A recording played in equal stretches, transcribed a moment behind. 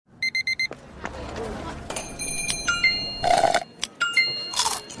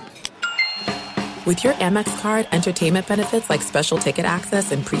With your Amex card, entertainment benefits like special ticket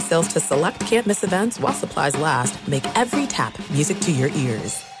access and pre-sales to select can't-miss events while supplies last make every tap music to your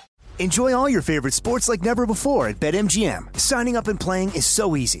ears. Enjoy all your favorite sports like never before at BetMGM. Signing up and playing is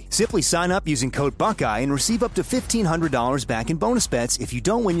so easy. Simply sign up using code Buckeye and receive up to $1,500 back in bonus bets if you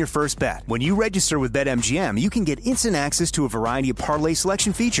don't win your first bet. When you register with BetMGM, you can get instant access to a variety of parlay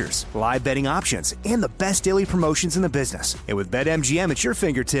selection features, live betting options, and the best daily promotions in the business. And with BetMGM at your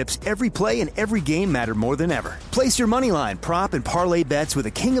fingertips, every play and every game matter more than ever. Place your moneyline, prop, and parlay bets with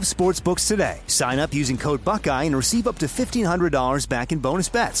the king of sportsbooks today. Sign up using code Buckeye and receive up to $1,500 back in bonus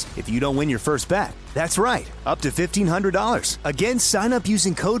bets if you don't win your first bet. That's right, up to $1,500. Again, sign up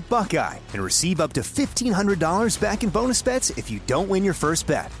using code Buckeye and receive up to $1,500 back in bonus bets if you don't win your first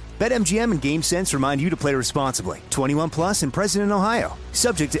bet. BetMGM and GameSense remind you to play responsibly. 21 plus and present in Ohio.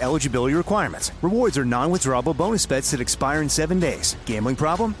 Subject to eligibility requirements. Rewards are non-withdrawable bonus bets that expire in 7 days. Gambling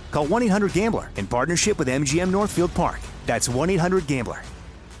problem? Call 1-800-GAMBLER in partnership with MGM Northfield Park. That's 1-800-GAMBLER.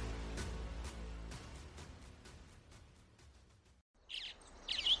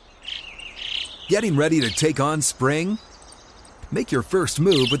 Getting ready to take on spring? Make your first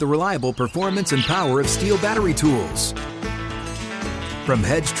move with the reliable performance and power of Steel battery tools. From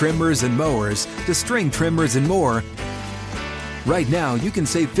hedge trimmers and mowers to string trimmers and more, right now you can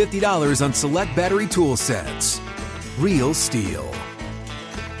save $50 on select battery tool sets. Real Steel.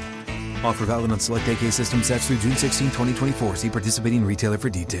 Offer valid on select AK system sets through June 16, 2024. See participating retailer for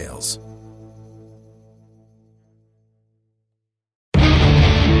details.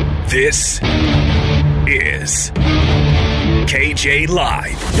 This is KJ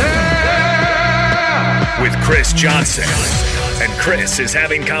Live. Yeah! With Chris Johnson. And Chris is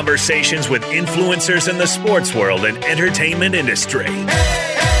having conversations with influencers in the sports world and entertainment industry.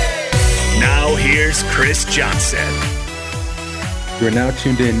 Now here's Chris Johnson. You are now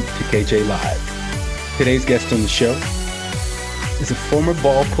tuned in to KJ Live. Today's guest on the show is a former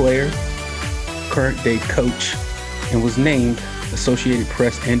ball player, current day coach, and was named Associated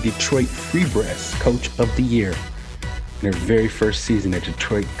Press and Detroit Free Press Coach of the Year in her very first season at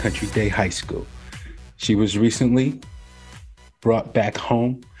Detroit Country Day High School. She was recently brought back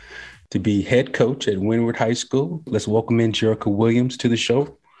home to be head coach at Windward High School. Let's welcome in Jerica Williams to the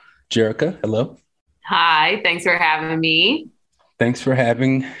show. Jerica, hello. Hi, thanks for having me. Thanks for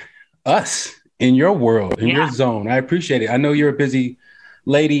having us in your world, in your zone. I appreciate it. I know you're a busy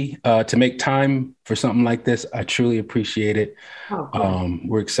lady, to make time for something like this. I truly appreciate it. Oh,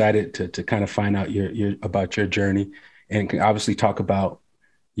 we're excited to kind of find out your about your journey and can obviously talk about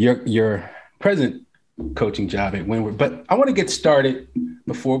your present coaching job at Windward. But I want to get started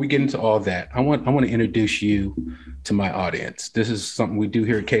before we get into all that. I want to introduce you to my audience. This is something we do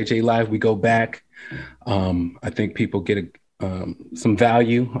here at KJ Live. We go back. I think people get some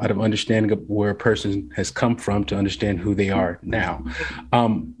value out of understanding of where a person has come from to understand who they are now.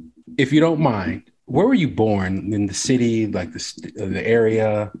 If you don't mind, where were you born? In the city, like the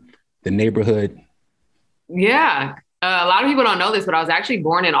area, the neighborhood? Yeah. A lot of people don't know this, but I was actually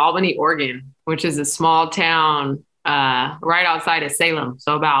born in Albany, Oregon, which is a small town right outside of Salem.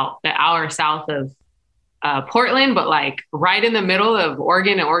 So about an hour south of Portland, but like right in the middle of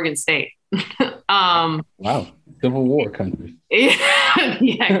Oregon and Oregon State. Wow. Civil War country. Yeah,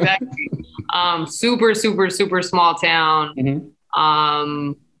 exactly. Super, super, super small town.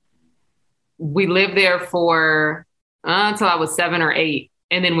 Mm-hmm. We lived there for until I was 7 or 8.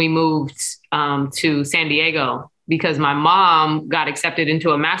 And then we moved to San Diego because my mom got accepted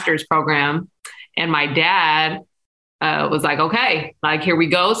into a master's program and my dad was like, okay, like, here we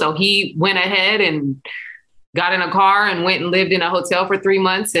go. So he went ahead and got in a car and went and lived in a hotel for 3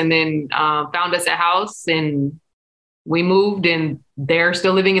 months and then found us a house and we moved, and they're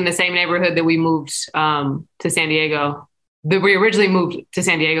still living in the same neighborhood that we moved to San Diego. That we originally moved to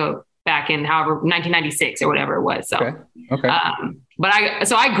San Diego back in 1996 or whatever it was. So, okay. But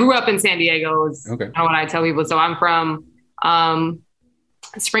I grew up in San Diego is what I tell people. So I'm from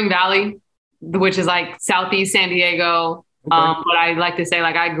Spring Valley, which is like Southeast San Diego. Okay. But I like to say,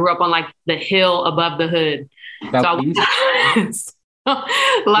 like, I grew up on like the hill above the hood. Southeast. So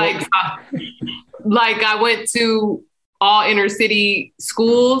I went to all inner city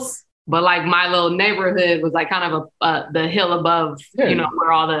schools, but like my little neighborhood was like kind of the hill above,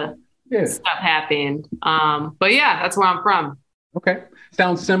 where all the stuff happened. But yeah, that's where I'm from. Okay.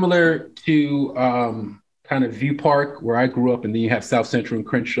 Sounds similar to kind of View Park where I grew up, and then you have South Central and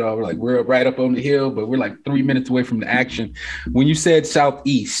Crenshaw. We're right up on the hill, but we're like 3 minutes away from the action. When you said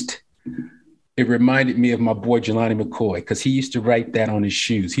Southeast, it reminded me of my boy Jelani McCoy, because he used to write that on his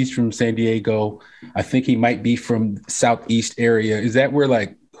shoes. He's from San Diego. I think he might be from Southeast area. Is that where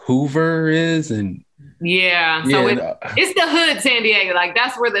like Hoover is, and so it's the hood, San Diego. Like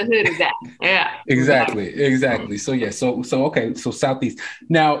that's where the hood is at. Yeah, exactly. So okay, so Southeast.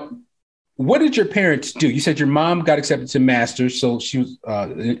 Now, what did your parents do? You said your mom got accepted to master's, so she was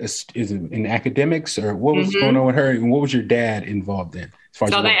is in academics, or what was going on with her? And what was your dad involved in?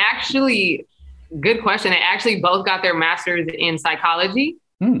 So they actually, good question. They actually both got their master's in psychology.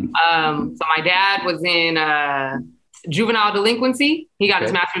 So my dad was in juvenile delinquency. He got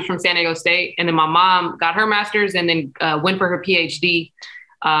his master's from San Diego State, and then my mom got her master's and then went for her PhD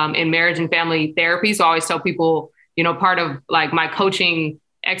in marriage and family therapy. So I always tell people, part of like my coaching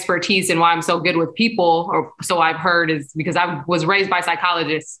expertise and why I'm so good with people, or so I've heard, is because I was raised by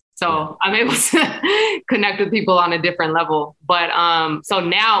psychologists. So I'm able to connect with people on a different level. But so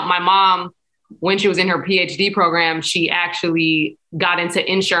now my mom, when she was in her PhD program, she actually got into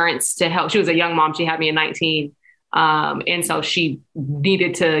insurance to help. She was a young mom. She had me at 19. And so she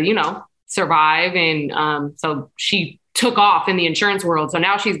needed to, survive. And so she took off in the insurance world. So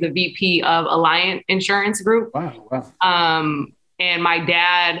now she's the VP of Alliant Insurance Group. Wow. And my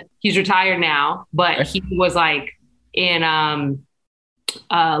dad, he's retired now, but he was like in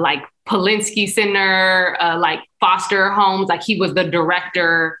like Polinsky Center, like foster homes. Like he was the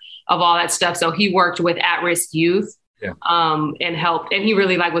director of all that stuff. So he worked with at-risk youth and helped. And he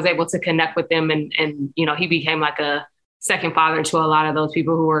really was able to connect with them. And he became like a second father to a lot of those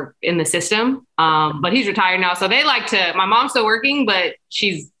people who were in the system. But he's retired now. So they my mom's still working, but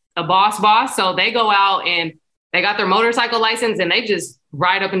she's a boss. So they go out and they got their motorcycle license and they just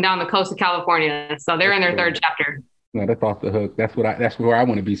ride up and down the coast of California. So they're in their third chapter. No, that's off the hook. That's where I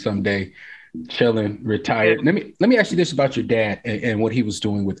want to be someday, chilling, retired. Let me ask you this about your dad and what he was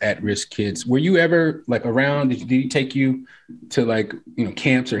doing with at-risk kids. Were you ever around? Did he take you to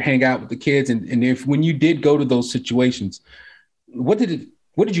camps or hang out with the kids? And if when you did go to those situations, what did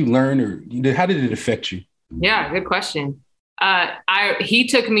you learn, or how did it affect you? Yeah, good question. He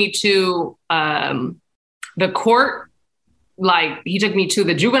took me to the court, he took me to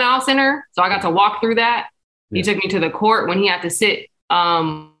the juvenile center. So I got to walk through that. Yeah. He took me to the court when he had to sit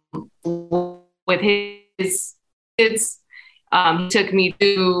with his kids. He took me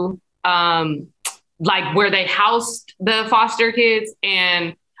to where they housed the foster kids.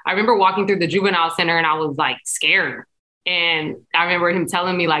 And I remember walking through the juvenile center and I was scared. And I remember him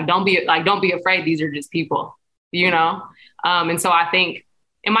telling me don't be afraid. These are just people, And so I think,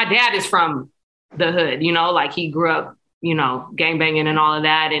 and my dad is from the hood, he grew up, gangbanging and all of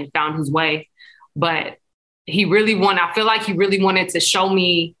that and found his way. But I feel like he really wanted to show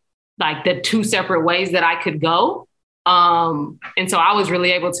me the two separate ways that I could go. And so I was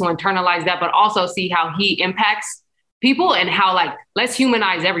really able to internalize that, but also see how he impacts people and how let's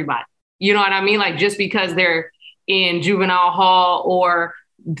humanize everybody. You know what I mean? Just because they're in juvenile hall or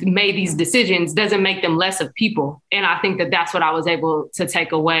made these decisions doesn't make them less of people. And I think that that's what I was able to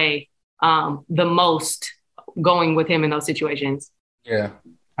take away the most going with him in those situations. Yeah.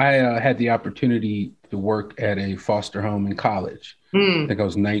 I had the opportunity to work at a foster home in college. I think I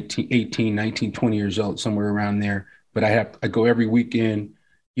was 18, 19, 20 years old, somewhere around there. But I go every weekend,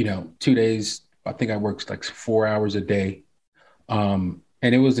 2 days. I think I worked 4 hours a day. And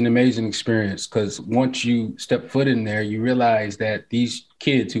it was an amazing experience because once you step foot in there, you realize that these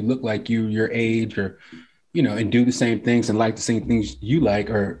kids who look like you, your age, or, and do the same things and like the same things you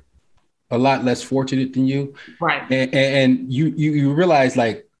like, are a lot less fortunate than you. Right. And you realize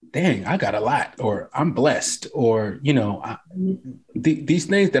dang, I got a lot, or I'm blessed, or, these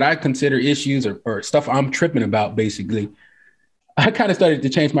things that I consider issues or stuff I'm tripping about, basically, I kind of started to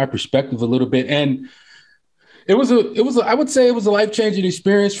change my perspective a little bit. And I would say it was a life-changing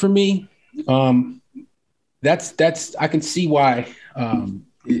experience for me. That's I can see why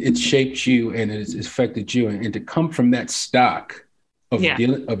it shaped you and it's affected you, and to come from that stock of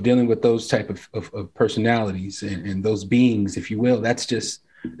dealing with those type of personalities and those beings, if you will, that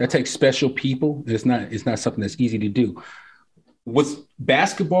takes special people. It's not something that's easy to do. Was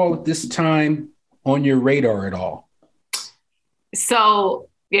basketball at this time on your radar at all? So,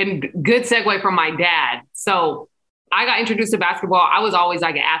 and good segue from my dad. So I got introduced to basketball. I was always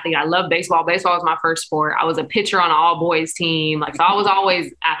an athlete. I love baseball. Baseball was my first sport. I was a pitcher on an all boys team. So I was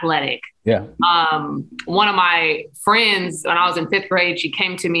always athletic. Yeah. One of my friends, when I was in 5th grade, she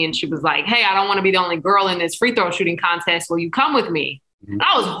came to me and she was like, "Hey, I don't want to be the only girl in this free throw shooting contest. Will you come with me?" Mm-hmm. And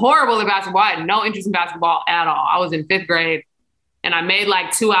I was horrible at basketball. I had no interest in basketball at all. I was in 5th grade and I made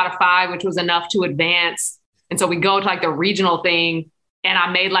 2 out of 5, which was enough to advance. And so we go to the regional thing and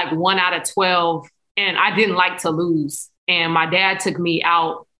I made 1 out of 12 and I didn't like to lose. And my dad took me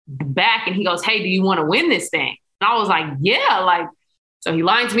out back and he goes, "Hey, do you want to win this thing?" And I was like, "Yeah, So he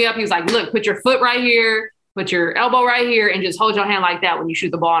lines me up. He was like, look, put your foot right here, put your elbow right here, and just hold your hand like that when you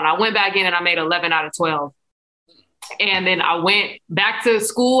shoot the ball. And I went back in and I made 11 out of 12. And then I went back to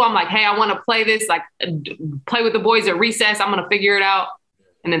school. I'm like, hey, I want to play this, like play with the boys at recess. I'm going to figure it out.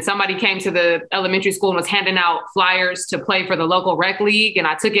 And then somebody came to the elementary school and was handing out flyers to play for the local rec league. And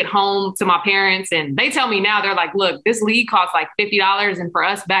I took it home to my parents. And they tell me now, they're like, look, this league costs like $50. And for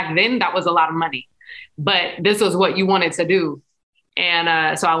us back then, that was a lot of money. But this was what you wanted to do.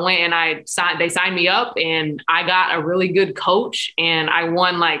 And so I went and they signed me up, and I got a really good coach, and I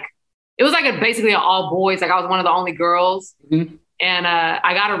won it was basically an all boys. Like I was one of the only girls. Mm-hmm. And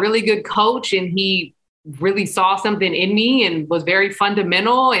I got a really good coach, and he really saw something in me and was very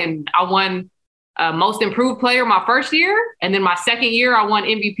fundamental. And I won most improved player my first year. And then my second year, I won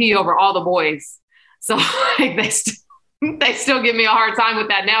MVP over all the boys. So they still give me a hard time with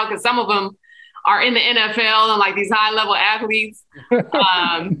that now, because some of them are in the NFL and like these high level athletes. So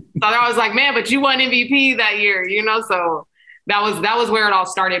I was like, man, but you won MVP that year, so that was where it all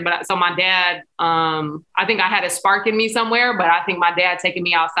started. But so my dad, I think I had a spark in me somewhere, but I think my dad taking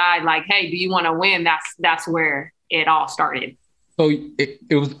me outside, like, hey, do you want to win? That's where it all started. So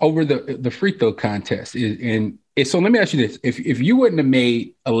it was over the free throw contest. So let me ask you this. If you wouldn't have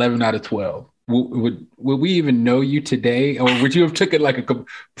made 11 out of 12, would we even know you today? Or would you have took it like a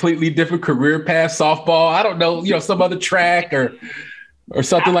completely different career path, softball? I don't know, some other track or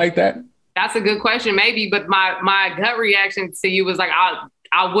something like that? That's a good question, maybe. But my gut reaction to you was like,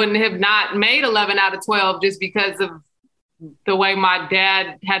 I wouldn't have not made 11 out of 12 just because of the way my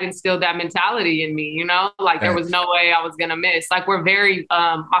dad had instilled that mentality in me, there was no way I was going to miss. Like we're very,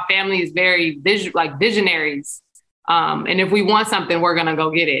 my family is very visionaries. And if we want something, we're going to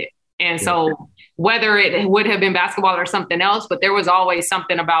go get it. And so whether it would have been basketball or something else, but there was always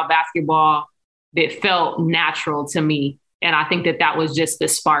something about basketball that felt natural to me. And I think that was just the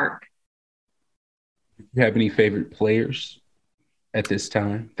spark. Do you have any favorite players at this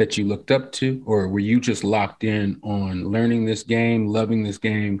time that you looked up to, or were you just locked in on learning this game, loving this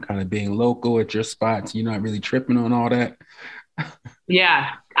game, kind of being local at your spots? You're not really tripping on all that?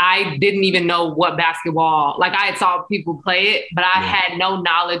 Yeah, I didn't even know what basketball, I had saw people play it, but I had no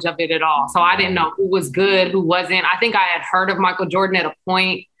knowledge of it at all. So I didn't know who was good, who wasn't. I think I had heard of Michael Jordan at a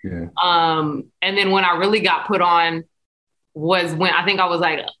point. Yeah. And then when I really got put on was when I think I was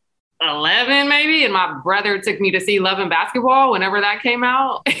like 11 maybe, and my brother took me to see Love and Basketball whenever that came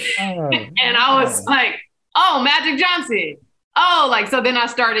out. And I was like, oh, Magic Johnson. Oh, so then I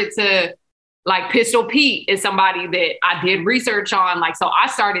started to Pistol Pete is somebody that I did research on. So I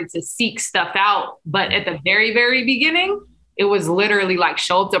started to seek stuff out. But at the very, very beginning, it was literally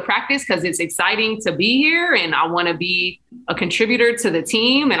show up to practice because it's exciting to be here. And I want to be a contributor to the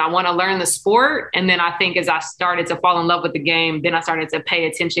team and I want to learn the sport. And then I think as I started to fall in love with the game, then I started to pay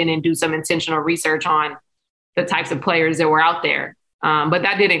attention and do some intentional research on the types of players that were out there. But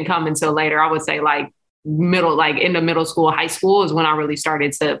that didn't come until later. I would say in the middle school, high school is when I really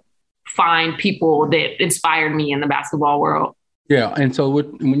started to find people that inspired me in the basketball world. Yeah. And so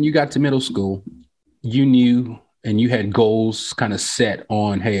when you got to middle school, you knew and you had goals kind of set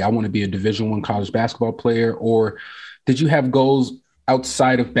on, hey, I want to be a Division I college basketball player, or did you have goals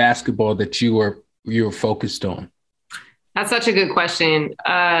outside of basketball that you were focused on? That's such a good question.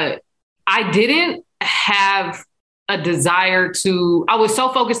 I didn't have a desire I was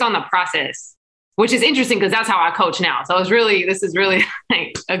so focused on the process, which is interesting because that's how I coach now. So this is really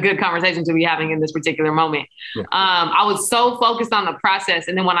a good conversation to be having in this particular moment. Yeah. I was so focused on the process.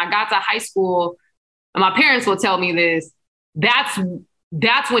 And then when I got to high school, and my parents will tell me this, that's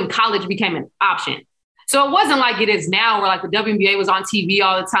when college became an option. So it wasn't like it is now where the WNBA was on TV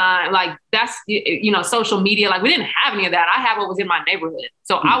all the time. That's, social media. We didn't have any of that. I had what was in my neighborhood.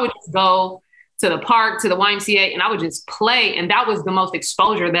 So I would just go to the park, to the YMCA, and I would just play. And that was the most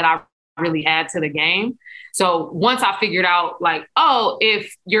exposure that I really add to the game. So once I figured out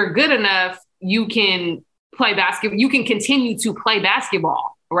if you're good enough, you can play basketball, you can continue to play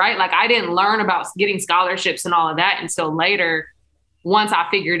basketball, right? I didn't learn about getting scholarships and all of that until later. Once I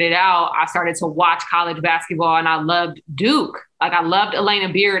figured it out, I started to watch college basketball and I loved Duke. I loved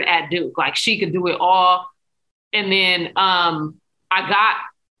Elena Beard at Duke. She could do it all. And then I got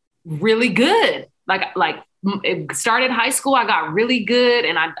really good. It started high school, I got really good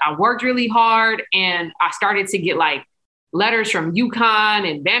and I worked really hard and I started to get letters from UConn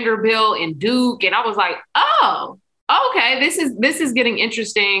and Vanderbilt and Duke. And I was like, oh, okay, this is getting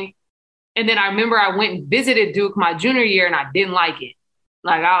interesting. And then I remember I went and visited Duke my junior year and I didn't like it.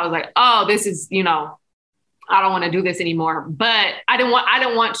 I was like, oh, this is, I don't want to do this anymore. But I didn't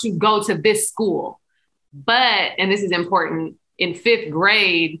want to go to this school. But, and this is important, in 5th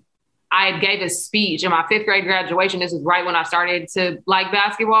grade, I gave a speech in my 5th grade graduation. This was right when I started to like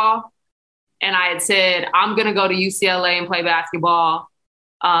basketball. And I had said, I'm going to go to UCLA and play basketball.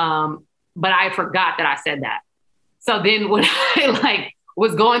 But I forgot that I said that. So then when I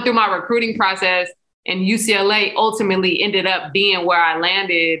was going through my recruiting process and UCLA ultimately ended up being where I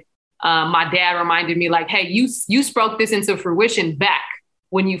landed, my dad reminded me like, hey, you spoke this into fruition back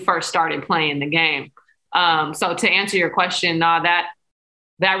when you first started playing the game. So to answer your question, that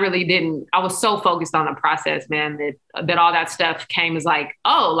really didn't, I was so focused on the process, man, that all that stuff came as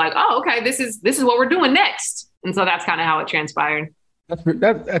okay, this is what we're doing next. And so that's kind of how it transpired.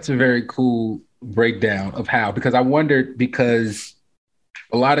 That's a very cool breakdown of how, because I wondered, because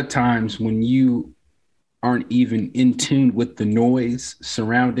a lot of times when you aren't even in tune with the noise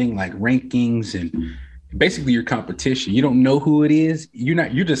surrounding like rankings and basically your competition, you don't know who it is.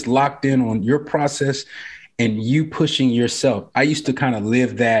 You're just locked in on your process and you pushing yourself. I used to kind of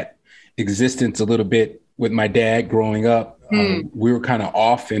live that existence a little bit with my dad growing up. We were kind of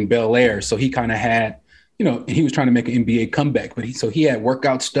off in Bel Air. So he kind of had, he was trying to make an NBA comeback, but he had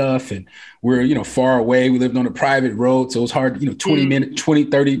workout stuff and we're, far away. We lived on a private road. So it was hard, 20 minutes, 20,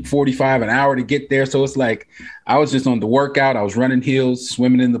 30, 45, an hour to get there. So it's like, I was just on the workout. I was running hills,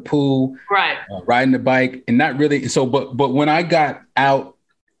 swimming in the pool, right, riding the bike, and not really. So, but when I got out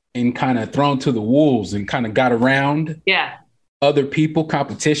and kind of thrown to the wolves and kind of got around other people,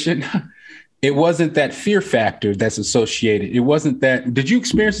 competition, it wasn't that fear factor that's associated. It wasn't that. Did you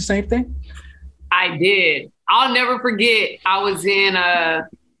experience the same thing? I did. I'll never forget. I was in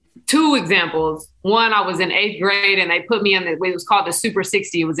 2 examples. One, I was in 8th grade and they put me in it was called the Super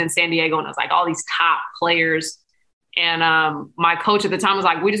 60. It was in San Diego and it was like all these top players. And my coach at the time was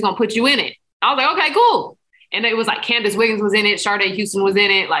like, we're just going to put you in it. I was like, okay, cool. And it was like Candace Wiggins was in it. Sharday Houston was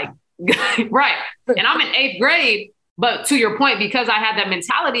in it. Like, right. And I'm in 8th grade. But to your point, because I had that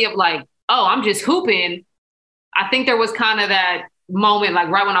mentality of like, oh, I'm just hooping. I think there was kind of that moment, like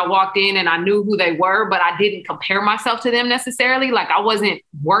right when I walked in and I knew who they were, but I didn't compare myself to them necessarily. Like I wasn't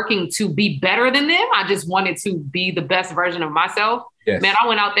working to be better than them. I just wanted to be the best version of myself. Yes. Man, I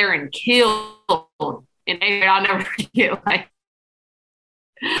went out there and killed in 8th grade. I'll never forget. Like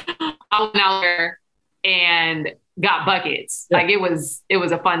I went out there and got buckets. Yeah. Like it was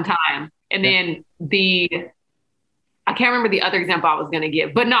a fun time. And then I can't remember the other example I was going to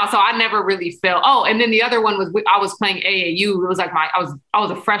give, but no, so I never really felt, and then the other one was, I was playing AAU. It was like I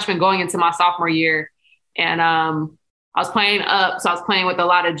was a freshman going into my sophomore year and I was playing up. So I was playing with a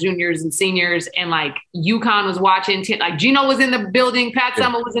lot of juniors and seniors and like UConn was watching, like Gino was in the building, Pat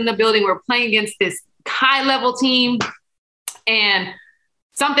Summitt was in the building. We were playing against this high level team and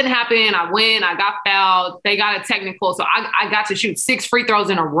something happened. I win, I got fouled. They got a technical. So I got to shoot 6 free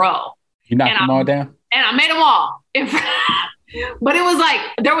throws in a row. You knocked them all down? And I made them all. But it was like,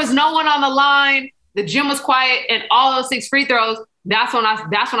 there was no one on the line. The gym was quiet and all those 6 free throws. That's when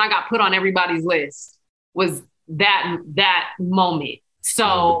I got put on everybody's list, was that moment.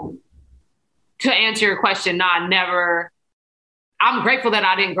 So to answer your question, I'm grateful that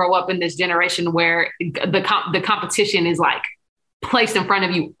I didn't grow up in this generation where the competition is like placed in front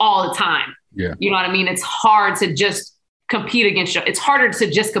of you all the time. Yeah. You know what I mean? It's hard to just compete against you. It's harder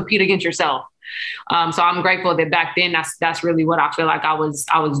to just compete against yourself. So I'm grateful that back then that's really what I feel like I was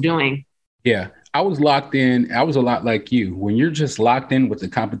doing. Yeah. I was locked in. I was a lot like you. When you're just locked in with the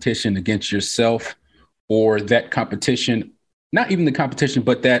competition against yourself or that competition, not even the competition,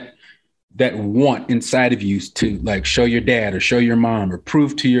 but that want inside of you to like show your dad or show your mom or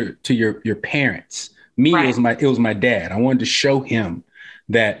prove to your parents. Me, right. It was my dad. I wanted to show him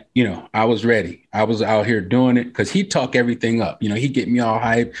that, I was ready. I was out here doing it because he'd talk everything up. He'd get me all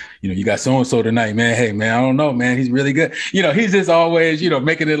hyped. You got so-and-so tonight, man. Hey, man, I don't know, man. He's really good. He's just always,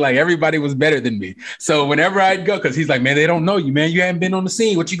 making it like everybody was better than me. So whenever I'd go, because he's like, man, they don't know you, man. You haven't been on the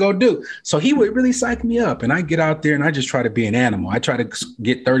scene. What you gonna do? So he would really psych me up. And I get out there and I just try to be an animal. I try to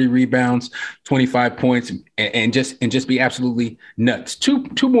get 30 rebounds, 25 points, and just be absolutely nuts. Two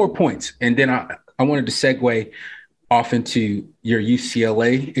more points. And then I wanted to segue off into your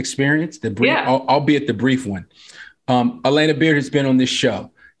UCLA experience, albeit the brief one. Alana Beard has been on this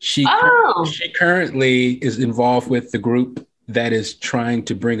show. She currently is involved with the group that is trying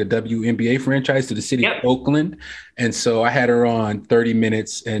to bring a WNBA franchise to the city of Oakland. And so I had her on 30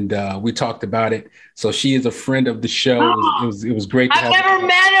 minutes and we talked about it. So she is a friend of the show. It was great to have her. I've never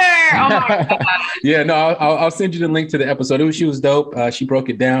met her. Oh my God. Yeah, no, I'll send you the link to the episode. She was dope. She broke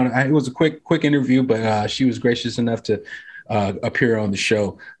it down. It was a quick interview, but she was gracious enough to appear on the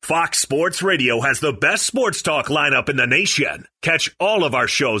show. Fox Sports Radio has the best sports talk lineup in the nation. Catch all of our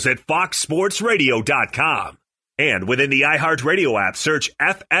shows at foxsportsradio.com. And within the iHeartRadio app, search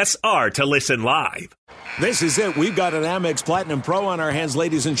FSR to listen live. This is it. We've got an Amex Platinum Pro on our hands,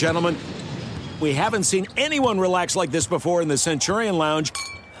 ladies and gentlemen. We haven't seen anyone relax like this before in the Centurion Lounge.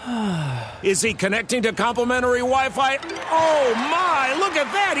 Is he connecting to complimentary Wi-Fi? Oh, my. Look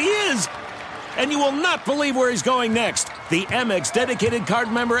at that. He is. And you will not believe where he's going next. The Amex dedicated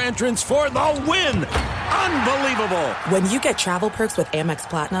card member entrance for the win. Unbelievable. When you get travel perks with Amex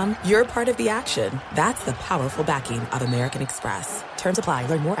Platinum, you're part of the action. That's the powerful backing of American Express. Terms apply.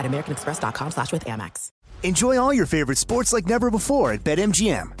 Learn more at americanexpress.com/withAmex. Enjoy all your favorite sports like never before at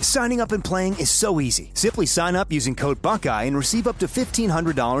BetMGM. Signing up and playing is so easy. Simply sign up using code Buckeye and receive up to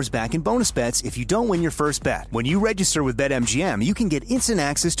 $1,500 back in bonus bets if you don't win your first bet. When you register with BetMGM, you can get instant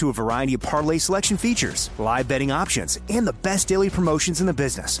access to a variety of parlay selection features, live betting options, and the best daily promotions in the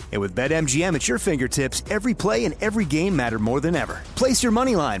business. And with BetMGM at your fingertips, every play and every game matter more than ever. Place your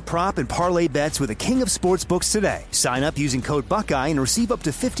moneyline, prop, and parlay bets with the king of sportsbooks today. Sign up using code Buckeye and receive up to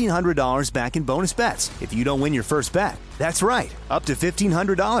 $1,500 back in bonus bets if you don't win your first bet. That's right, up to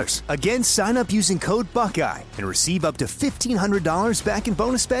 $1,500. Again, sign up using code Buckeye and receive up to $1,500 back in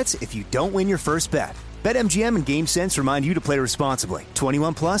bonus bets if you don't win your first bet. BetMGM and GameSense remind you to play responsibly.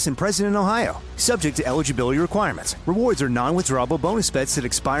 21 plus and present in Ohio. Subject to eligibility requirements. Rewards are non-withdrawable bonus bets that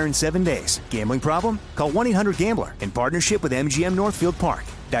expire in 7 days. Gambling problem? Call 1-800-GAMBLER in partnership with MGM Northfield Park.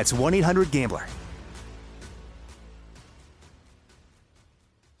 That's 1-800-GAMBLER.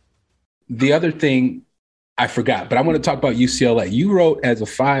 The other thing I forgot, but I want to talk about UCLA. You wrote as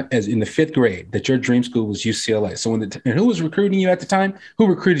in the 5th grade that your dream school was UCLA. So and who was recruiting you at the time? Who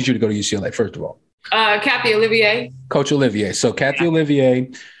recruited you to go to UCLA, first of all? Kathy Olivier. Coach Olivier. So Kathy Olivier,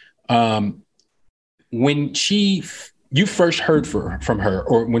 when you first heard from her,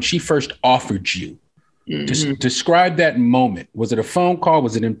 or when she first offered you, describe that moment. Was it a phone call?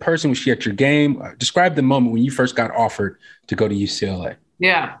 Was it in person? Was she at your game? Describe the moment when you first got offered to go to UCLA.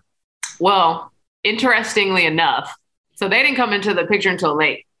 Yeah. Well, interestingly enough, so they didn't come into the picture until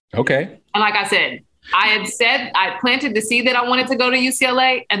late. Okay. And like I said I planted the seed that I wanted to go to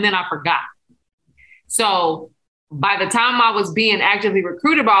UCLA, and then I forgot. So by the time I was being actively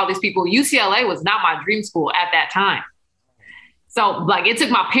recruited by all these people, UCLA was not my dream school at that time. So like it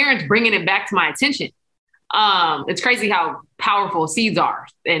took my parents bringing it back to my attention. It's crazy how powerful seeds are.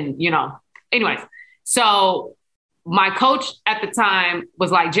 And, anyways, so my coach at the time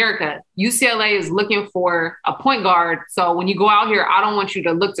was like, Jerica, UCLA is looking for a point guard. So when you go out here, I don't want you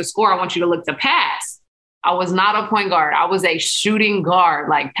to look to score. I want you to look to pass. I was not a point guard. I was a shooting guard.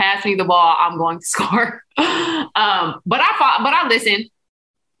 Like, pass me the ball, I'm going to score. But I listened.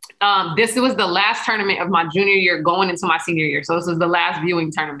 This was the last tournament of my junior year going into my senior year. So this was the last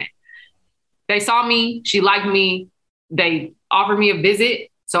viewing tournament. They saw me. She liked me. They offered me a visit.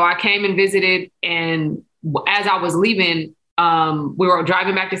 So I came and visited, and as I was leaving, we were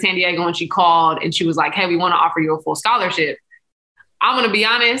driving back to San Diego, and she called and she was like, hey, we want to offer you a full scholarship. I'm going to be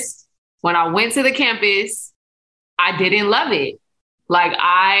honest. When I went to the campus, I didn't love it. Like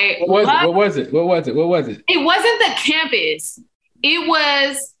What was it? It wasn't the campus. It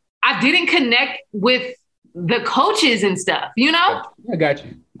was, I didn't connect with the coaches and stuff, I got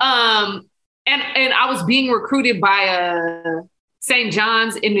you. And I was being recruited by St.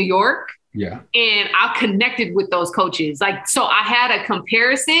 John's in New York. Yeah. And I connected with those coaches. Like, so I had a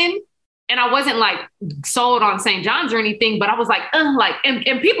comparison, and I wasn't like sold on St. John's or anything, but I was like,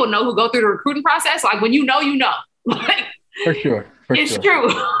 and people know who go through the recruiting process. Like, when you know, like, for sure. It's true.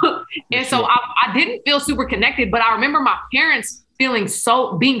 And so I didn't feel super connected, but I remember my parents being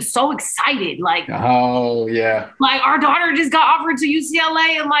so excited. Like, oh yeah. Like, our daughter just got offered to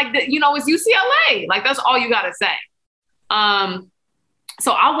UCLA, and like, it's UCLA. Like, that's all you got to say.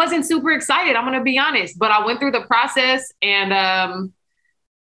 So I wasn't super excited, I'm going to be honest, but I went through the process, and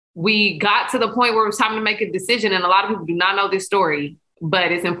we got to the point where it was time to make a decision. And a lot of people do not know this story,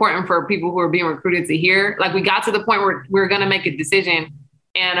 but it's important for people who are being recruited to hear. Like, we got to the point where we were going to make a decision,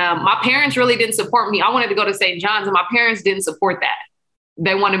 and my parents really didn't support me. I wanted to go to St. John's, and my parents didn't support that.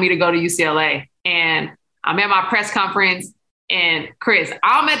 They wanted me to go to UCLA, and I'm at my press conference. And Chris,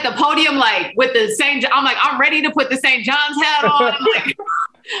 I'm at the podium, like, with the St. I'm like, I'm ready to put the St. John's hat on. Like,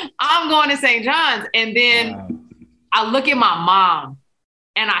 I'm going to St. John's. And then I look at my mom,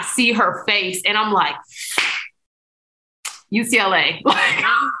 and I see her face, and I'm like, UCLA.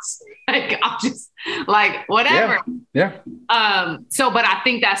 I'm just like, whatever. Yeah. But I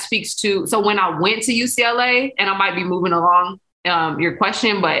think that speaks to, so when I went to UCLA, and I might be moving along your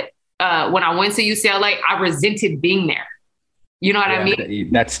question, but when I went to UCLA, I resented being there. You know what I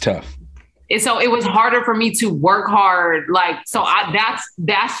mean? That's tough. And so it was harder for me to work hard. Like, so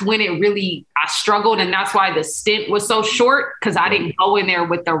that's when it really, I struggled. And that's why the stint was so short, because I didn't go in there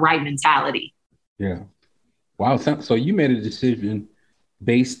with the right mentality. Yeah. Wow. So you made a decision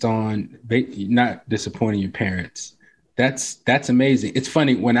based on not disappointing your parents. That's amazing. It's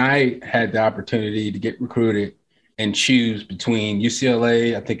funny, when I had the opportunity to get recruited and choose between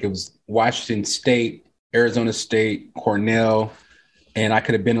UCLA, I think it was Washington State, Arizona State, Cornell, and I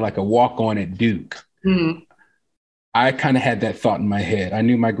could have been like a walk-on at Duke. Mm-hmm. I kind of had that thought in my head. I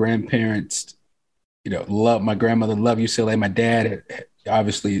knew my grandparents, my grandmother loved UCLA. My dad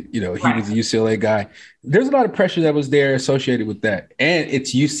obviously, he was a UCLA guy. There's a lot of pressure that was there associated with that. And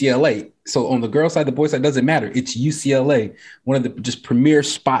it's UCLA. So on the girl side, the boy side, doesn't matter. It's UCLA, one of the just premier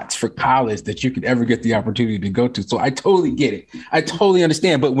spots for college that you could ever get the opportunity to go to. So I totally get it. I totally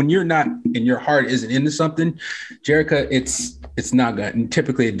understand. But when you're not, and your heart isn't into something, Jerrica, it's not good. And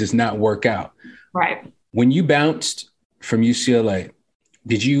typically it does not work out. Right. When you bounced from UCLA,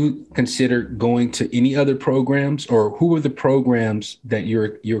 did you consider going to any other programs, or who were the programs that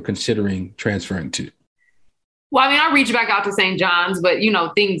you're considering transferring to? Well, I mean, I reached back out to St. John's, but,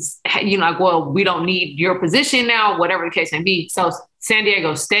 things, like, well, we don't need your position now, whatever the case may be. So San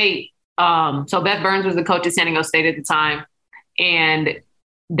Diego State, so Beth Burns was the coach at San Diego State at the time, and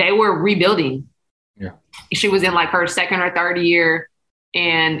they were rebuilding. Yeah. She was in like her second or third year,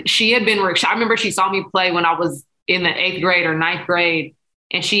 and she had been, I remember she saw me play when I was in the 8th grade or 9th grade,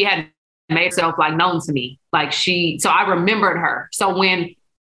 and she had made herself like known to me. So I remembered her. So when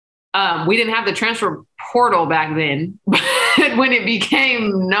we didn't have the transfer portal back then, but when it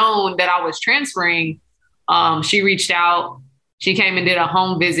became known that I was transferring, she reached out. She came and did a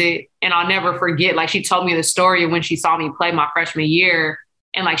home visit, and I'll never forget, like, she told me the story of when she saw me play my freshman year,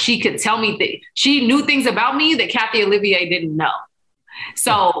 and like, she could tell me she knew things about me that Kathy Olivier didn't know.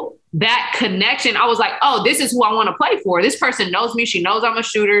 So that connection, I was like, oh, this is who I want to play for. This person knows me. She knows I'm a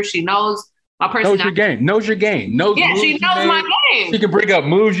shooter. She knows my personality. Knows your game. Yeah, she knows my game. She can bring up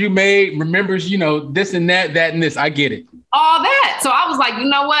moves you made, remembers, this and that and this. I get it. All that. So I was like, you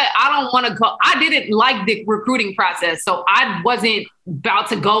know what? I don't want to go. I didn't like the recruiting process. So I wasn't about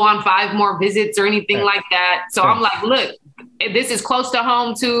to go on 5 more visits or anything like that. So I'm like, look, this is close to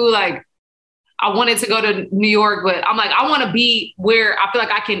home too. Like, I wanted to go to New York, but I'm like, I want to be where I feel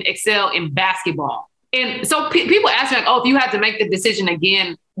like I can excel in basketball. And so people ask me, like, oh, if you had to make the decision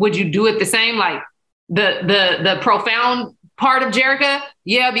again, would you do it the same? Like the profound part of Jerrica?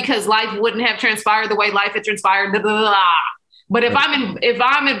 Yeah, because life wouldn't have transpired the way life had transpired. Blah, blah, blah. But if I'm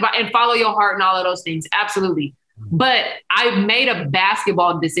in and follow your heart and all of those things, absolutely. But I made a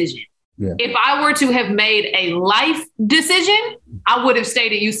basketball decision. Yeah. If I were to have made a life decision, I would have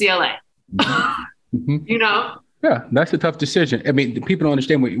stayed at UCLA. Mm-hmm. Yeah, that's a tough decision. I mean, people don't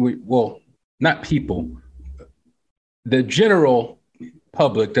understand well, not people. The general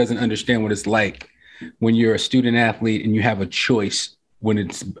public doesn't understand what it's like when you're a student athlete and you have a choice, when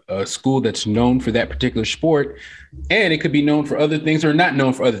it's a school that's known for that particular sport, and it could be known for other things or not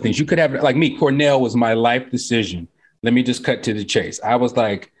known for other things. You could have, like me, Cornell was my life decision. Let me just cut to the chase. I was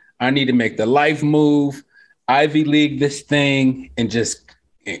like, I need to make the life move, Ivy League this thing, and just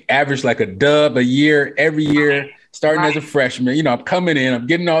average like a dub a year, every year, starting as a freshman. I'm coming in, I'm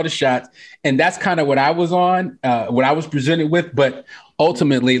getting all the shots. And that's kind of what I was on, what I was presented with. But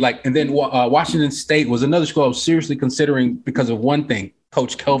ultimately, and then Washington State was another school I was seriously considering because of one thing,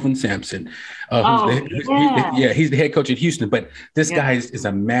 Coach Kelvin Sampson. He's the head coach at Houston. But this guy is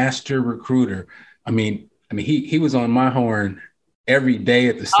a master recruiter. I mean, he was on my horn every day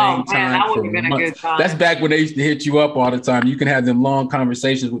at the same time. That would have been a good time. That's back when they used to hit you up all the time. You can have them long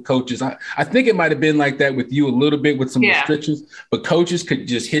conversations with coaches. I think it might have been like that with you a little bit with some restrictions, but coaches could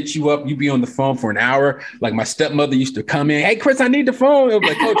just hit you up. You'd be on the phone for an hour. Like my stepmother used to come in, hey, Chris, I need the phone. It was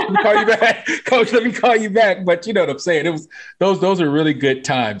like, Coach, let me call you back. Coach, let me call you back. But you know what I'm saying? It was those are really good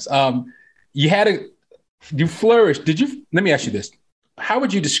times. You flourished. Let me ask you this. How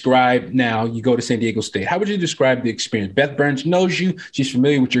would you describe, now you go to San Diego State, how would you describe the experience? Beth Burns knows you. She's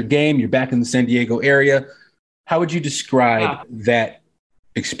familiar with your game. You're back in the San Diego area. How would you describe that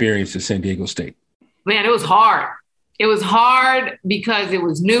experience at San Diego State? Man, it was hard. It was hard because it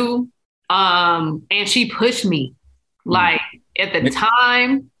was new. And she pushed me. Like at the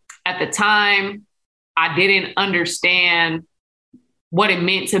time, I didn't understand what it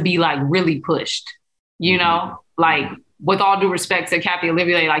meant to be like really pushed, like, with all due respect to Kathy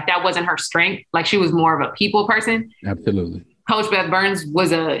Olivier, like that wasn't her strength. Like she was more of a people person. Absolutely. Coach Beth Burns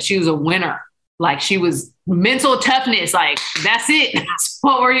she was a winner. Like she was mental toughness. Like that's it. That's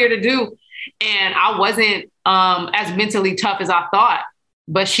what we're here to do. And I wasn't as mentally tough as I thought.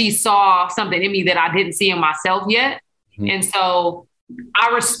 but she saw something in me that I didn't see in myself yet. Mm-hmm. And so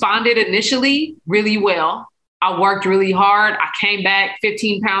I responded initially really well. I worked really hard. I came back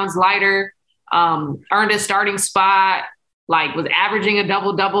 15 pounds lighter, earned a starting spot, like was averaging a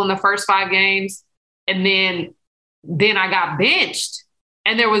double-double in the first 5 games. And then I got benched.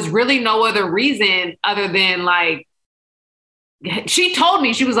 And there was really no other reason other than like, she told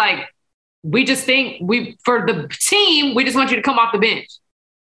me, she was like, we just think for the team, we just want you to come off the bench.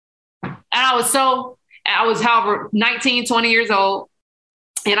 And I was however 19, 20 years old.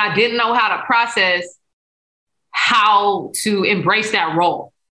 And I didn't know how to process how to embrace that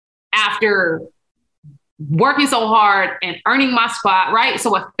role after working so hard and earning my spot, right?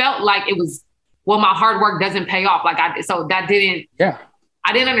 So it felt like it was, well, my hard work doesn't pay off. I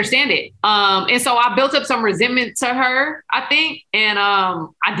didn't understand it. And so I built up some resentment to her, I think. And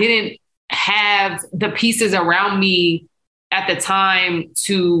I didn't have the pieces around me at the time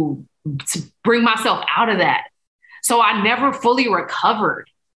to bring myself out of that. So I never fully recovered.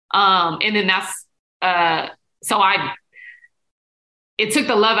 And then it took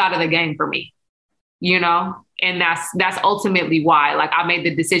the love out of the game for me, you know? And that's ultimately why, like, I made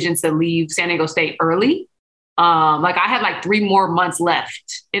the decision to leave San Diego State early. Like I had like 3 more months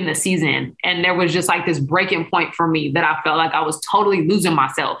left in the season. And there was just like this breaking point for me that I felt like I was totally losing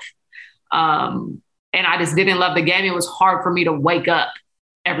myself. And I just didn't love the game. It was hard for me to wake up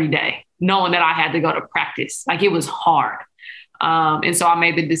every day knowing that I had to go to practice. Like it was hard. And so I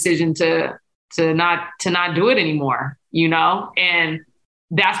made the decision to not do it anymore, you know? And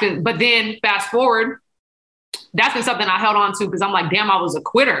but then fast forward, that's been something I held on to because I'm like, damn, I was a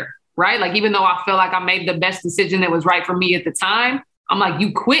quitter, right? Like, even though I feel like I made the best decision that was right for me at the time, I'm like,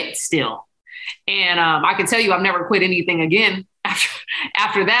 you quit still. And I can tell you, I've never quit anything again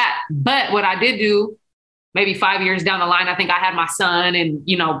after that. But what I did do, maybe 5 years down the line, I think I had my son and,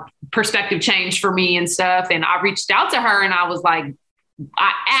 you know, perspective changed for me and stuff. And I reached out to her and I was like,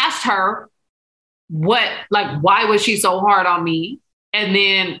 I asked her why was she so hard on me? And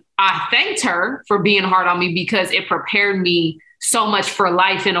then I thanked her for being hard on me because it prepared me so much for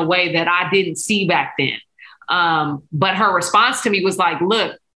life in a way that I didn't see back then. But her response to me was like,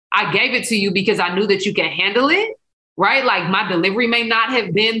 look, I gave it to you because I knew that you could handle it, right? Like my delivery may not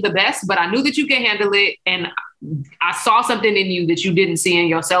have been the best, but I knew that you could handle it. And I saw something in you that you didn't see in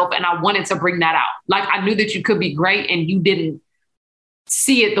yourself. And I wanted to bring that out. Like I knew that you could be great and you didn't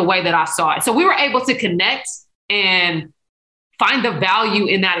see it the way that I saw it. So we were able to connect and find the value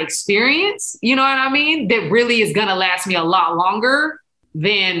in that experience. You know what I mean? That really is going to last me a lot longer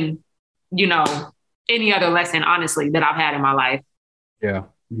than, you know, any other lesson, honestly, that I've had in my life. Yeah.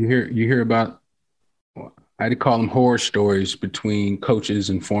 You hear about, I'd call them horror stories between coaches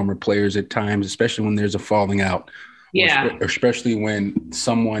and former players at times, especially when there's a falling out. Yeah. Or especially when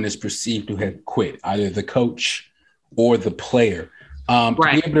someone is perceived to have quit, either the coach or the player.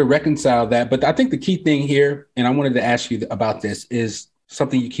 Right. To be able to reconcile that. But I think the key thing here, and I wanted to ask you about this, is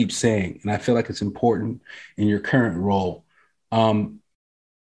something you keep saying, and I feel like it's important in your current role. You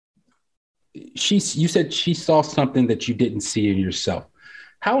said she saw something that you didn't see in yourself.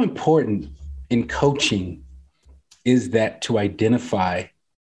 How important in coaching is that to identify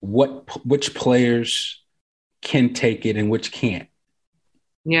which players can take it and which can't?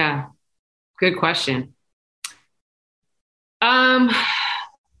 Yeah, good question.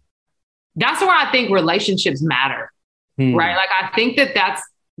 That's where I think relationships matter, right? Like, I think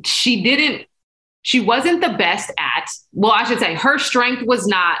she wasn't the best at, well, I should say her strength was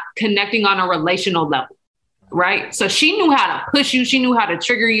not connecting on a relational level, right? So she knew how to push you. She knew how to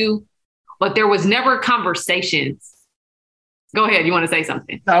trigger you, but there was never conversations. Go ahead. You want to say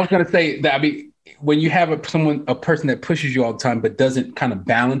something? I was going to say that, I mean, when you have a person that pushes you all the time, but doesn't kind of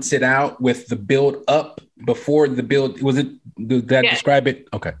balance it out with the build up before the build, did that describe it?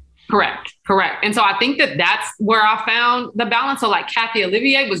 Okay. Correct. And so I think that's where I found the balance. So like Kathy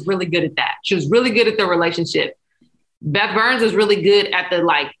Olivier was really good at that. She was really good at the relationship. Beth Burns was really good at the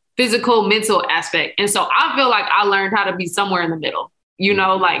like physical, mental aspect. And so I feel like I learned how to be somewhere in the middle, you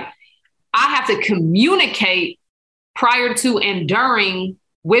know, like I have to communicate prior to and during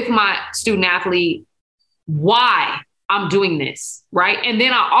with my student athlete why I'm doing this, right? And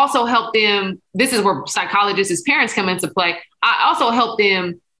then I also help them, this is where psychologists as parents come into play. I also help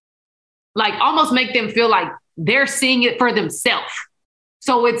them like almost make them feel like they're seeing it for themselves.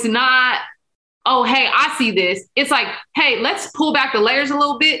 So it's not, oh, hey, I see this. It's like, hey, let's pull back the layers a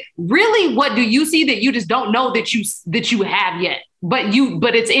little bit. Really, what do you see that you just don't know that you have yet, but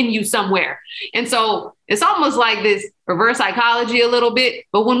it's in you somewhere. And so it's almost like this reverse psychology a little bit.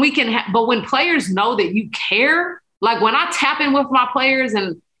 But when when players know that you care Like when I tap in with my players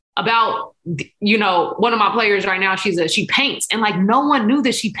and about, one of my players right now, she paints, and like no one knew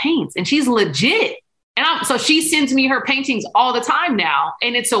that she paints, and she's legit. And so she sends me her paintings all the time now.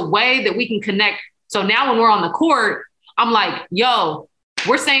 And it's a way that we can connect. So now when we're on the court, I'm like, yo,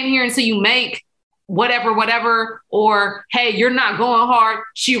 we're staying here until you make whatever, or, hey, you're not going hard.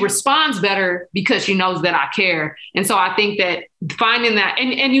 She responds better because she knows that I care. And so I think that finding that,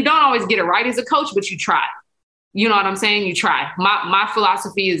 and you don't always get it right as a coach, but you try. You know what I'm saying? You try. My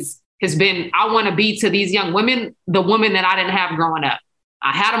philosophy has been, I want to be to these young women, the woman that I didn't have growing up.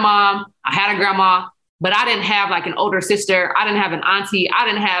 I had a mom, I had a grandma, but I didn't have like an older sister. I didn't have an auntie. I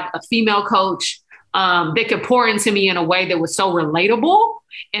didn't have a female coach that could pour into me in a way that was so relatable.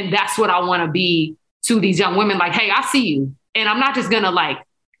 And that's what I want to be to these young women. Like, hey, I see you. And I'm not just going to like,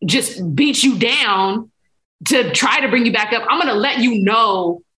 just beat you down to try to bring you back up. I'm going to let you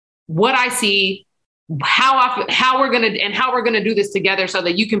know what I see, how we're going to do this together so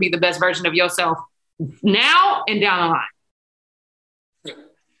that you can be the best version of yourself now and down the line.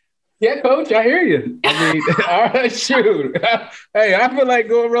 Yeah, coach, I hear you. I mean, all right, shoot. Hey, I feel like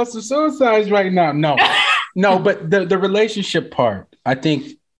going around some suicides right now. No, but the relationship part, I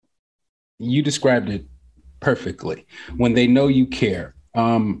think you described it perfectly. When they know you care.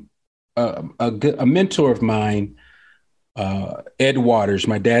 A mentor of mine, Ed Waters,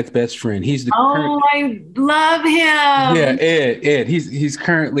 my dad's best friend. He's the I love him. Yeah, Ed. He's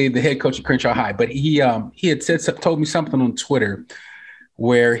currently the head coach of Crenshaw High, but he had told me something on Twitter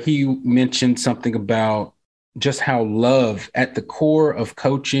where he mentioned something about just how love at the core of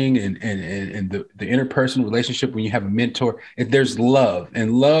coaching and the interpersonal relationship, when you have a mentor, there's love,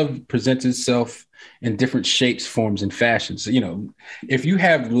 and love presents itself in different shapes, forms, and fashions. So, if you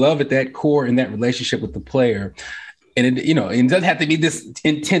have love at that core in that relationship with the player, and it doesn't have to be this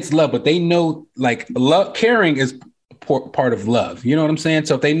intense love, but they know like love, caring is part of love. You know what I'm saying?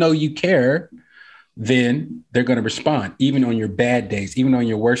 So if they know you care, then they're going to respond, even on your bad days, even on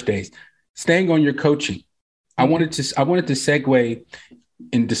your worst days. Staying on your coaching, I wanted to segue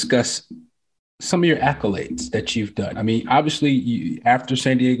and discuss some of your accolades that you've done. I mean, obviously, after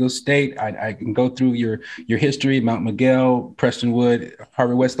San Diego State, I can go through your history, Mount Miguel, Prestonwood,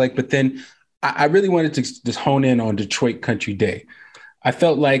 Harvard-Westlake, but then I really wanted to just hone in on Detroit Country Day. I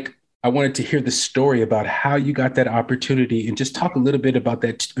felt like I wanted to hear the story about how you got that opportunity and just talk a little bit about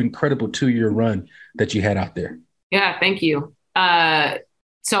that incredible 2-year run that you had out there. Yeah, thank you.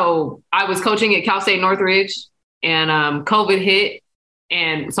 So I was coaching at Cal State Northridge, and COVID hit.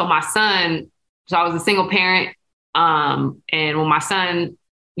 And so my son, so I was a single parent. And when my son,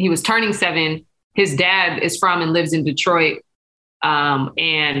 he was turning 7, his dad is from and lives in Detroit.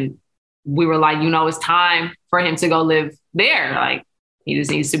 And we were like, it's time for him to go live there. Like, he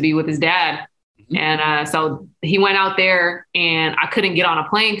just needs to be with his dad. Mm-hmm. And so he went out there, and I couldn't get on a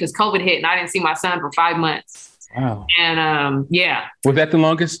plane because COVID hit, and I didn't see my son for 5 months. Wow. And yeah. Was that the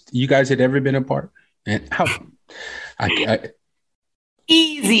longest you guys had ever been apart? And how?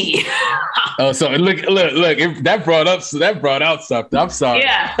 Easy. Oh, so look! That brought out something. I'm sorry.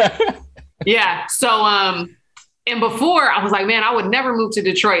 Yeah. Yeah. So, and before I was like, man, I would never move to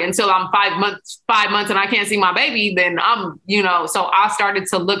Detroit until I'm 5 months and I can't see my baby. Then so I started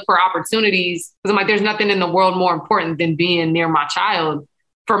to look for opportunities because I'm like, there's nothing in the world more important than being near my child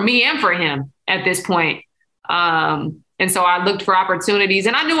for me and for him at this point. And so I looked for opportunities,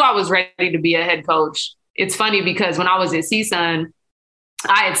 and I knew I was ready to be a head coach. It's funny because when I was at CSUN,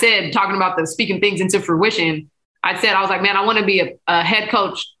 I had said, talking about the speaking things into fruition, I was like, man, I want to be a head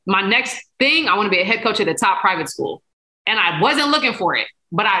coach. My next thing, I want to be a head coach at a top private school. And I wasn't looking for it,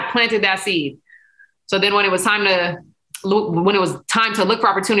 but I planted that seed. So then when it was time to look for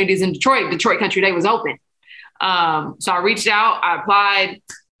opportunities in Detroit Country Day was open. So I reached out, I applied,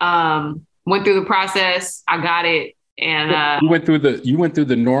 went through the process. I got it. And you went through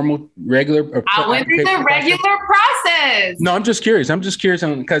the normal regular. I went through the regular process. No, I'm just curious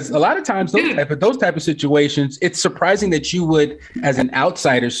because a lot of times those type of situations, it's surprising that you would, as an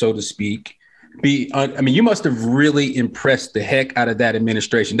outsider, so to speak, you must have really impressed the heck out of that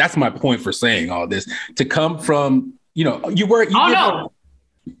administration. That's my point for saying all this. To come from, no.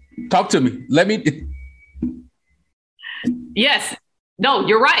 Talk to me. Let me. Yes. No,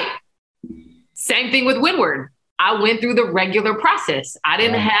 you're right. Same thing with Windward. I went through the regular process. I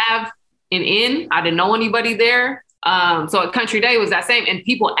didn't have an in. I didn't know anybody there. So at Country Day was that same. And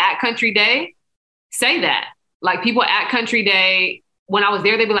people at Country Day say that. Like, people at Country Day, when I was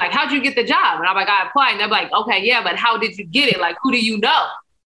there, they'd be like, how'd you get the job? And I'm like, I applied. And they're like, okay, yeah, but how did you get it? Like, who do you know?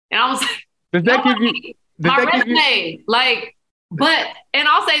 And I was like, does that give you my resume? Like, but, and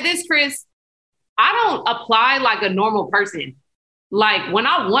I'll say this, Chris, I don't apply like a normal person. Like when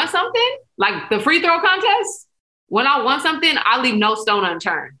I want something, like the free throw contest, when I want something, I leave no stone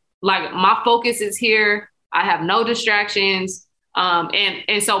unturned. Like my focus is here. I have no distractions.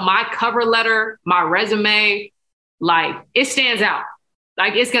 And so my cover letter, my resume, like it stands out.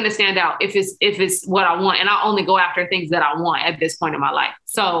 Like it's going to stand out if it's what I want. And I only go after things that I want at this point in my life.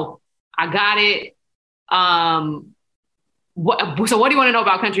 So I got it. So what do you want to know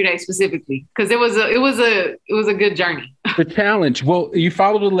about Country Day specifically? Because it was a good journey. The challenge. Well, you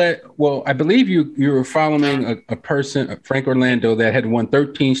followed I believe you were following a person, Frank Orlando, that had won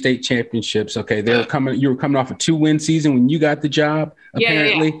 13 state championships. Okay, you were coming off a 2-win season when you got the job.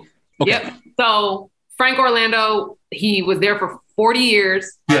 Apparently. Yeah. Okay. Yep. So Frank Orlando, he was there for 40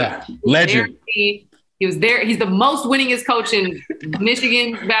 years. Yeah, legend. He was there. He's the most winningest coach in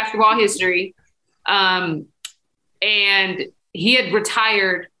Michigan basketball history. And he had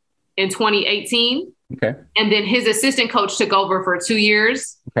retired in 2018. Okay. And then his assistant coach took over for 2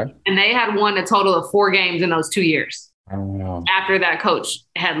 years. Okay. And they had won a total of 4 games in those 2 years. Oh. After that coach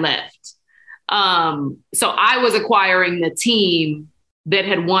had left. So I was acquiring the team that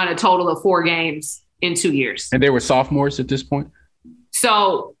had won a total of 4 games in 2 years. And they were sophomores at this point?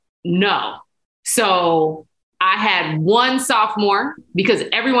 So no. So I had 1 sophomore because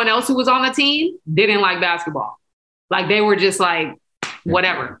everyone else who was on the team didn't like basketball. Like they were just like,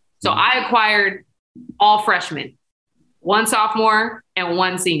 whatever. So I acquired all freshmen, 1 sophomore and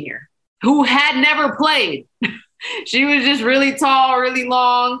 1 senior who had never played. She was just really tall, really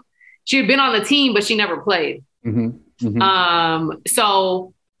long. She had been on the team, but she never played. Mm-hmm. Mm-hmm.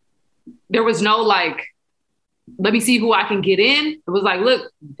 So there was no like, let me see who I can get in. It was like, look,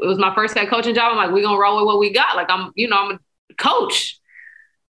 it was my first head coaching job. I'm like, we're going to roll with what we got. Like I'm a coach.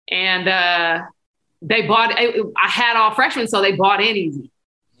 And, they bought, I had all freshmen, so they bought in easy.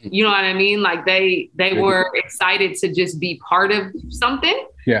 You know what I mean? Like they were excited to just be part of something.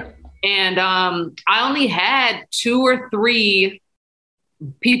 Yeah. And I only had 2 or 3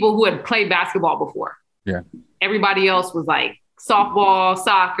 people who had played basketball before. Yeah. Everybody else was like softball,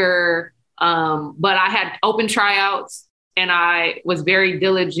 soccer. But I had open tryouts and I was very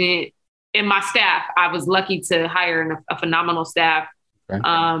diligent in my staff. I was lucky to hire a phenomenal staff. Okay.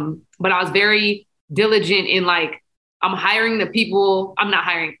 But I was very diligent in like, I'm hiring the people.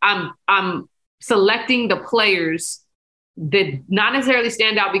 I'm selecting the players that not necessarily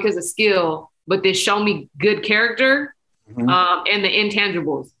stand out because of skill, but they show me good character, and the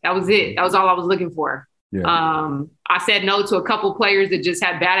intangibles. That was it. That was all I was looking for. Yeah. I said no to a couple players that just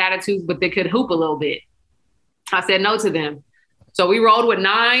had bad attitudes, but they could hoop a little bit. I said no to them. So we rolled with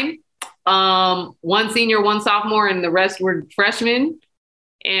 9, 1 senior, 1 sophomore, and the rest were freshmen.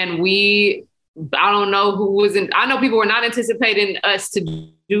 And I don't know who wasn't. I know people were not anticipating us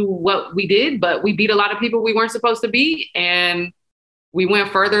to do what we did, but we beat a lot of people we weren't supposed to beat, and we went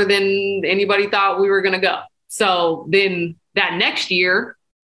further than anybody thought we were going to go. So then that next year,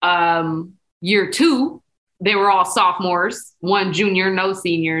 year 2, they were all sophomores, 1 junior, no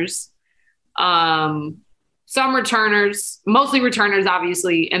seniors, some returners, mostly returners,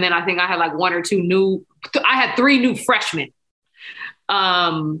 obviously. And then I think I had like 1 or 2 I had 3 new freshmen.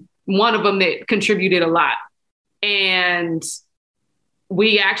 One of them that contributed a lot. And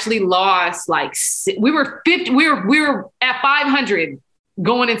we actually lost we were at 500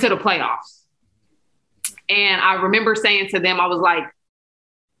 going into the playoffs. And I remember saying to them, I was like,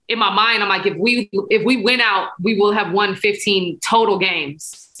 in my mind, I'm like, if we win out, we will have won 15 total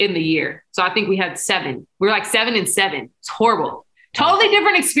games in the year. So I think we had 7. We were like 7-7. It's horrible. Totally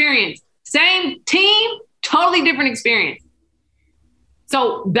different experience. Same team, totally different experience.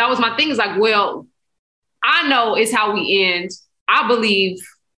 So that was my thing, is like, well, I know it's how we end. I believe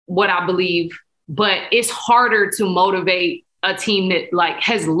what I believe, but it's harder to motivate a team that like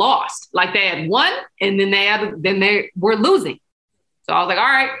has lost. Like they had won and then they were losing. So I was like, all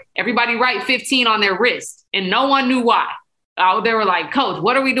right, everybody write 15 on their wrist. And no one knew why. They were like, coach,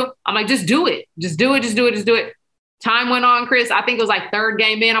 what are we doing? I'm like, just do it. Just do it. Just do it. Just do it. Time went on, Chris. I think it was like 3rd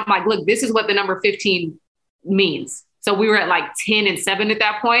game in. I'm like, look, this is what the number 15 means. So we were at like 10-7 at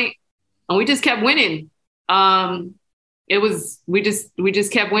that point, and we just kept winning. We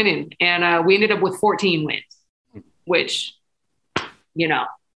just kept winning, and we ended up with 14 wins, which,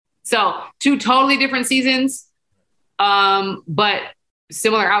 so 2 totally different seasons, but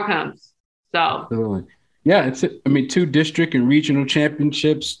similar outcomes. So absolutely. Yeah, 2 district and regional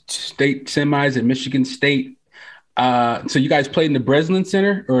championships, state semis at Michigan State. So you guys played in the Breslin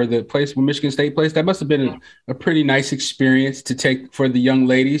Center, or the place where Michigan State plays. That must have been a pretty nice experience to take for the young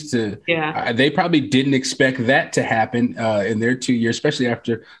ladies. They probably didn't expect that to happen in their 2 years, especially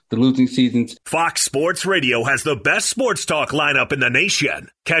after the losing seasons. Fox Sports Radio has the best sports talk lineup in the nation.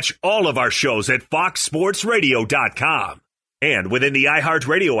 Catch all of our shows at foxsportsradio.com. And within the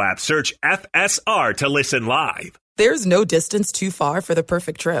iHeartRadio app, search FSR to listen live. There's no distance too far for the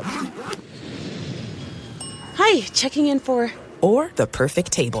perfect trip. Hi, checking in for... Or the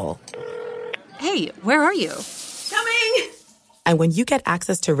perfect table. Hey, where are you? Coming! And when you get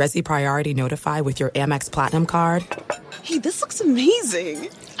access to Resi Priority Notify with your Amex Platinum card... Hey, this looks amazing.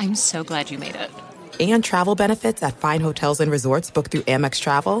 I'm so glad you made it. And travel benefits at fine hotels and resorts booked through Amex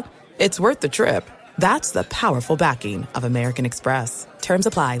Travel, it's worth the trip. That's the powerful backing of American Express. Terms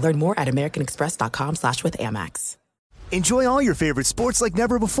apply. Learn more at americanexpress.com/withAmex. Enjoy all your favorite sports like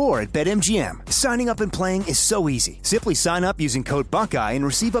never before at BetMGM. Signing up and playing is so easy. Simply sign up using code Buckeye and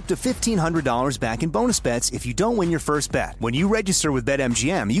receive up to $1,500 back in bonus bets if you don't win your first bet. When you register with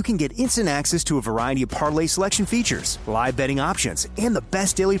BetMGM, you can get instant access to a variety of parlay selection features, live betting options, and the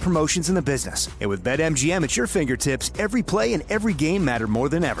best daily promotions in the business. And with BetMGM at your fingertips, every play and every game matter more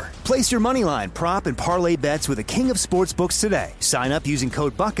than ever. Place your moneyline, prop, and parlay bets with the king of sportsbooks today. Sign up using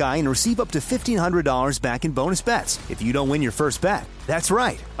code Buckeye and receive up to $1,500 back in bonus bets if you don't win your first bet. That's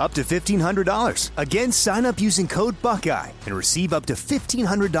right, up to $1,500. Again, sign up using code Buckeye and receive up to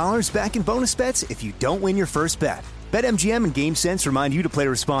 $1,500 back in bonus bets if you don't win your first bet. BetMGM and GameSense remind you to play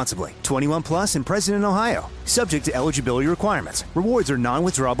responsibly. 21 plus and present in Ohio. Subject to eligibility requirements. Rewards are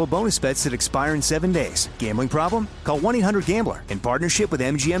non-withdrawable bonus bets that expire in 7 days. Gambling problem? Call 1-800-GAMBLER in partnership with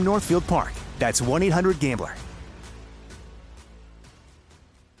MGM Northfield Park. That's 1-800-GAMBLER.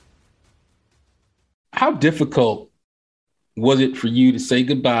 How difficult was it for you to say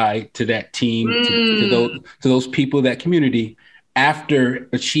goodbye to that team, to those people, that community, after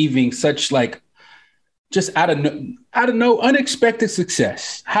achieving such just out of no unexpected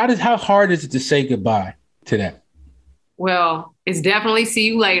success? How hard is it to say goodbye to that? Well, it's definitely see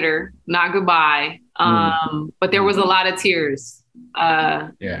you later, not goodbye. But there was a lot of tears. I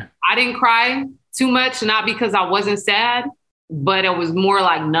didn't cry too much, not because I wasn't sad, but it was more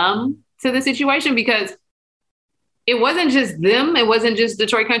like numb to the situation, because it wasn't just them. It wasn't just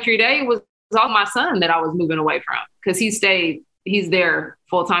Detroit Country Day. It was all my son that I was moving away from, because he's there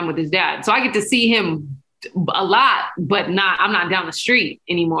full time with his dad. So I get to see him a lot, but I'm not down the street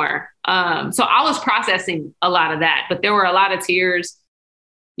anymore. So I was processing a lot of that, but there were a lot of tears.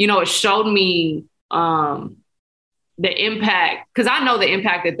 It showed me the impact, because I know the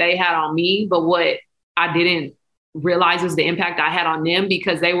impact that they had on me, but what I didn't realize was the impact I had on them,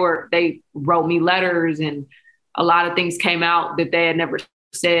 because they wrote me letters and a lot of things came out that they had never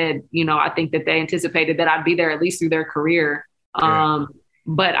said. I think that they anticipated that I'd be there at least through their career.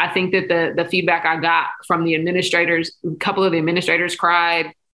 But I think that the feedback I got from the administrators, a couple of the administrators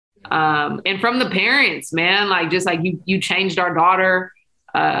cried, and from the parents, man, you changed our daughter.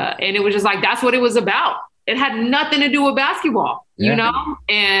 And it was just that's what it was about. It had nothing to do with basketball,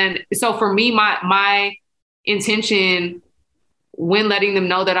 And so for me, my intention when letting them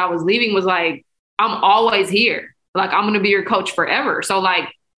know that I was leaving was I'm always here. I'm going to be your coach forever. So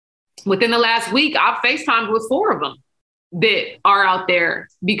within the last week, I've FaceTimed with 4 of them that are out there,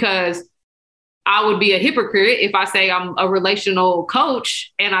 because I would be a hypocrite if I say I'm a relational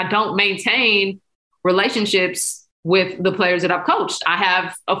coach and I don't maintain relationships with the players that I've coached. I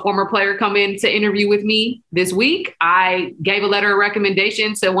have a former player come in to interview with me this week. I gave a letter of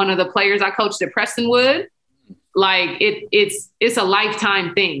recommendation to one of the players I coached at Prestonwood. It's a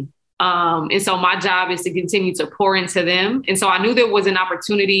lifetime thing. And so my job is to continue to pour into them. And so I knew there was an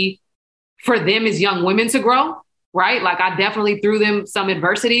opportunity for them as young women to grow, right? I definitely threw them some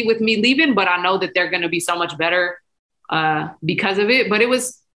adversity with me leaving, but I know that they're going to be so much better because of it. But it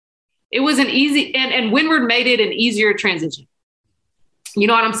was an easy, and Windward made it an easier transition. You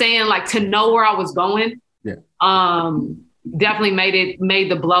know what I'm saying? To know where I was going. Yeah. Definitely made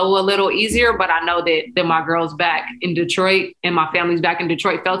the blow a little easier, but I know that my girls back in Detroit and my family's back in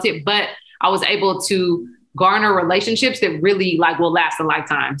Detroit felt it, but I was able to garner relationships that really will last a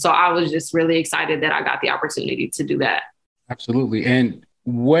lifetime. So I was just really excited that I got the opportunity to do that. Absolutely. And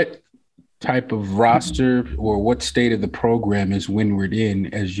what type of roster or what state of the program is Windward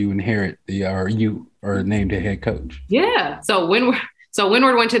in as you inherit you are named a head coach? Yeah. So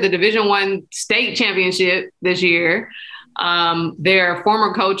Windward went to the Division I state championship this year. Their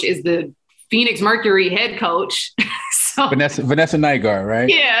former coach is the Phoenix Mercury head coach. So Vanessa Nygaard, right?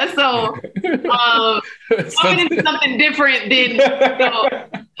 Yeah. So it's something different than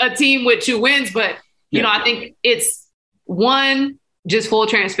a team with 2 wins, but You know, I think it's one, just full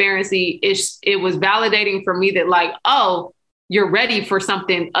transparency. It was validating for me that like, oh, you're ready for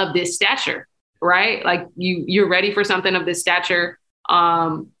something of this stature, right? Like you're ready for something of this stature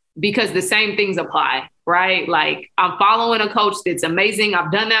because the same things apply, right? Like I'm following a coach that's amazing.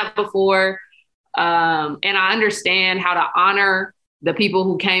 I've done that before. And I understand how to honor the people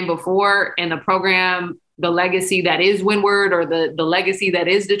who came before and the program, the legacy that is Windward or the legacy that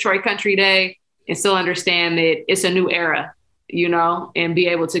is Detroit Country Day, and still understand that it's a new era, you know, and be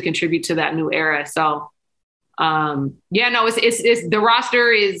able to contribute to that new era. So, it's the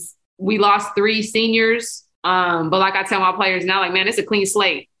roster is, we lost 3 seniors. But like I tell my players now, like, man, it's a clean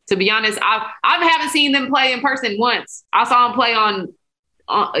slate. To be honest, I haven't seen them play in person once. I saw them play on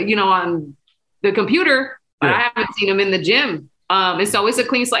the computer, but I haven't seen them in the gym. And so it's a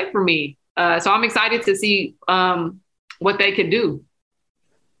clean slate for me. So I'm excited to see what they could do.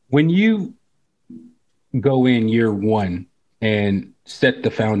 When you go in year one and set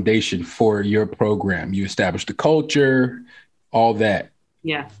the foundation for your program, you establish the culture, all that.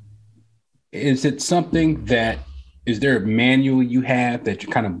 Yeah. Is it something that, is there a manual you have that you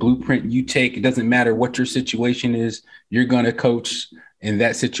kind of blueprint you take? It doesn't matter what your situation is, you're going to coach in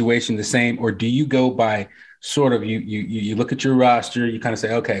that situation the same, or do you go by sort of you look at your roster, you kind of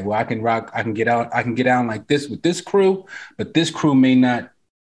say, okay, well, I can get down like this with this crew, but this crew may not,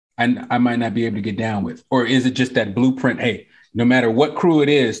 I might not be able to get down with? Or is it just that blueprint? Hey, no matter what crew it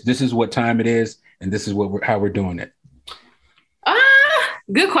is, this is what time it is, and this is how we're doing it.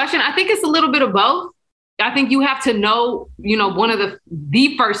 Good question. I think it's a little bit of both. I think you have to know, you know, one of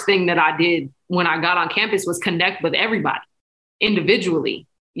the first thing that I did when I got on campus was connect with everybody individually,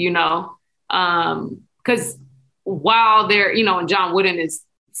 you know, because while there, you know, and John Wooden is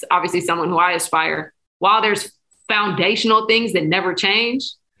obviously someone who I aspire, while there's foundational things that never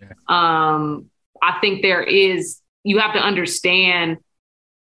change, I think you have to understand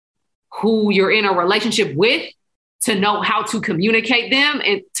who you're in a relationship with to know how to communicate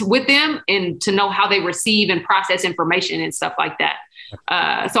with them and to know how they receive and process information and stuff like that.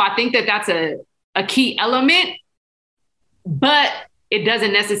 So I think that that's a key element, but it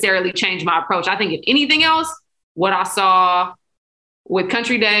doesn't necessarily change my approach. I think if anything else, what I saw with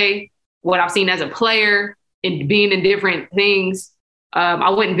Country Day, what I've seen as a player and being in different things,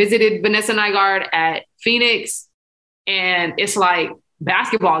 I went and visited Vanessa Nygaard at Phoenix, and it's like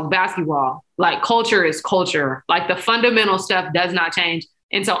basketball is basketball. Like culture is culture. Like the fundamental stuff does not change.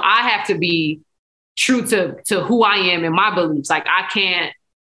 And so I have to be true to who I am and my beliefs. Like I can't,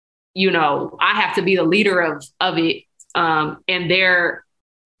 you know, I have to be the leader of it. And they're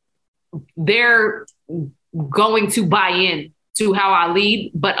going to buy in to how I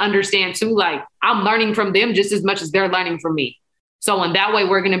lead, but understand too, like I'm learning from them just as much as they're learning from me. So in that way,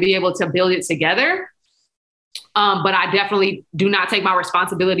 we're going to be able to build it together. But I definitely do not take my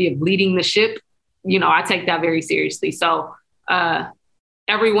responsibility of leading the ship. You know, I take that very seriously. So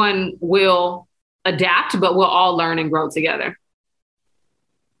everyone will adapt, but we'll all learn and grow together.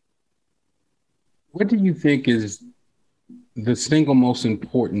 What do you think is the single most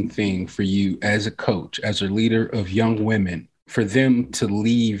important thing for you as a coach, as a leader of young women, for them to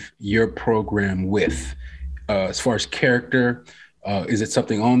leave your program with, as far as character? Is it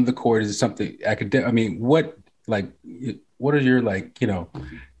something on the court? Is it something academic? I mean, what are your, like, you know,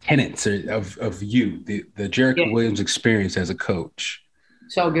 tenets of you, the Jerica Williams experience as a coach?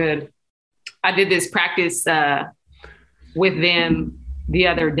 So good. I did this practice with them the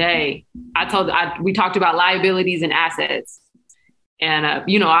other day. We talked about liabilities and assets. And,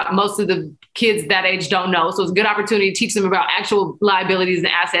 you know, most of the kids that age don't know. So it's a good opportunity to teach them about actual liabilities and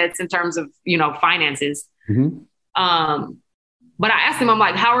assets in terms of, you know, finances. Mm-hmm. But I asked them, I'm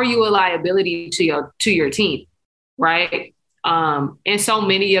like, how are you a liability to your team? Right. And so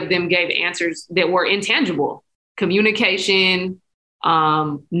many of them gave answers that were intangible: communication,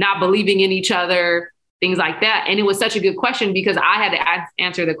 not believing in each other, things like that. And it was such a good question because I had to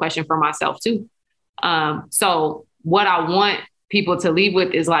answer the question for myself too. So what I want people to leave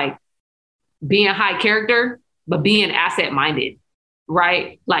with is like being high character, but being asset minded,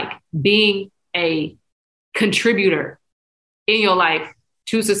 right? Like being a contributor in your life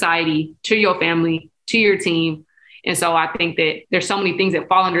to society, to your family, to your team. And so I think that there's so many things that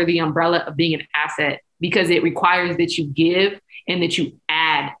fall under the umbrella of being an asset because it requires that you give and that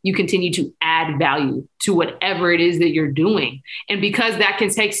you continue to add value to whatever it is that you're doing. And because that can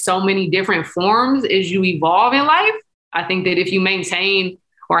take so many different forms as you evolve in life, I think that if you maintain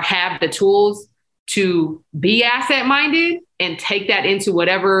or have the tools to be asset minded and take that into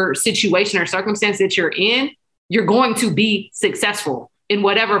whatever situation or circumstance that you're in, you're going to be successful in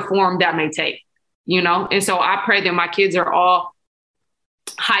whatever form that may take. you know? And so I pray that my kids are all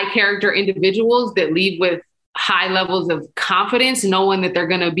high character individuals that leave with high levels of confidence, knowing that they're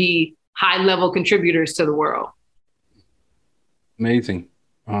going to be high level contributors to the world. Amazing.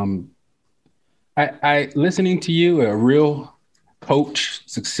 I listening to you, a real coach,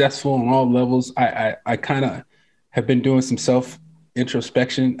 successful on all levels. I kind of have been doing some self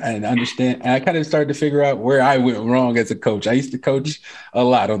introspection and understand. And I kind of started to figure out where I went wrong as a coach. I used to coach a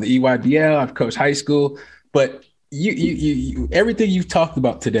lot on the EYBL. I've coached high school, but you everything you've talked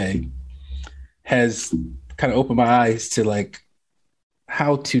about today has kind of opened my eyes to like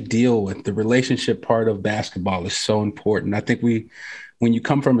how to deal with the relationship part of basketball is so important. I think when you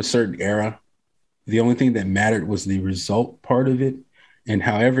come from a certain era, the only thing that mattered was the result part of it. And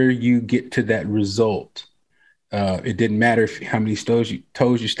however you get to that result, it didn't matter how many toes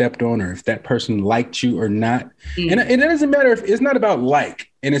you stepped on or if that person liked you or not. And it doesn't matter if it's not about like,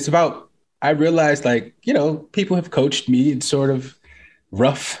 and it's about, I realized like, you know, people have coached me in sort of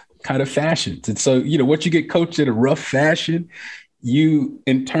rough kind of fashions. And so, you know, what you get coached in a rough fashion, you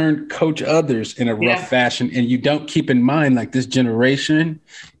in turn coach others in a rough fashion, and you don't keep in mind like this generation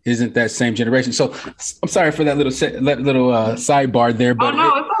isn't that same generation. So I'm sorry for that little sidebar there, but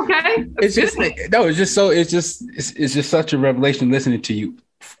no, it's okay. It's just such a revelation listening to you.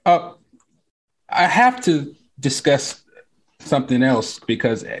 I have to discuss something else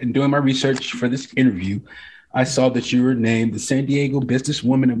because in doing my research for this interview, I saw that you were named the San Diego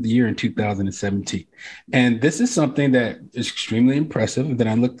Businesswoman of the Year in 2017. And this is something that is extremely impressive. Then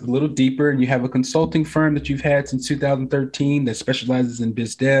I looked a little deeper, and you have a consulting firm that you've had since 2013 that specializes in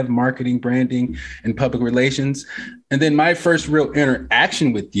biz dev, marketing, branding, and public relations. And then my first real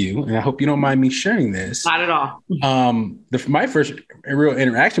interaction with you, and I hope you don't mind me sharing this. Not at all. My first real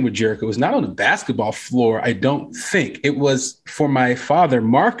interaction with Jerrica was not on the basketball floor. I don't think it was for my father,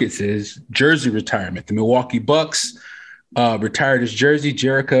 Marcus's jersey retirement. The Milwaukee Bucks retired his jersey.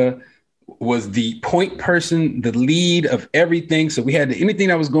 Jerrica was the point person, the lead of everything. So we had anything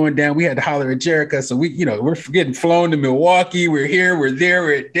that was going down, we had to holler at Jerrica. So we're getting flown to Milwaukee. We're here, we're there,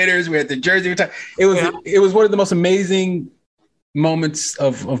 we're at dinners, we're at the jersey retirement. It was one of the most amazing moments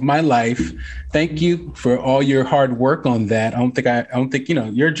of my life. Thank you for all your hard work on that. I don't think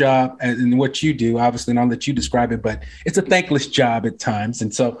your job and what you do, obviously, and I'll let you describe it, but it's a thankless job at times.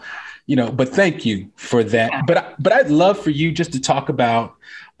 And so, but thank you for that. Yeah. But I'd love for you just to talk about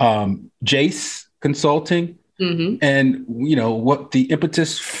Jace Consulting and, what the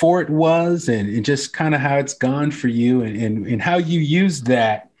impetus for it was and just kind of how it's gone for you and how you use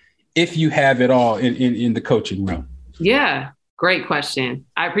that, if you have it all in the coaching realm. Yeah. Great question.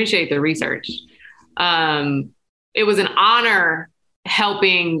 I appreciate the research. It was an honor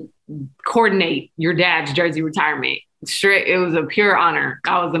helping coordinate your dad's jersey retirement. It was a pure honor.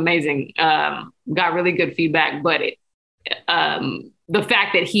 That was amazing. Got really good feedback, but the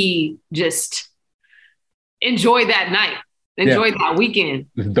fact that he just enjoyed that night, that weekend.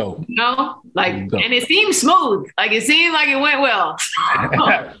 It's dope. And it seemed smooth. Like it seemed like it went well.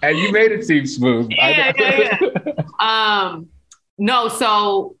 And you made it seem smooth. Yeah. No,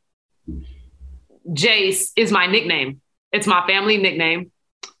 so Jace is my nickname. It's my family nickname.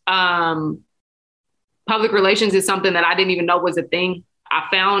 Public relations is something that I didn't even know was a thing. I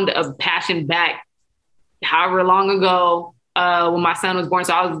found a passion back however long ago when my son was born.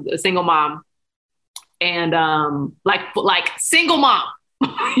 So I was a single mom. And like single mom,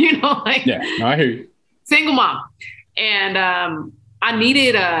 I hear you. Single mom. And I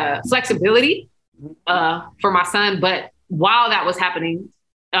needed flexibility for my son. But while that was happening,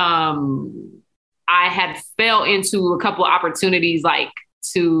 I had fell into a couple of opportunities like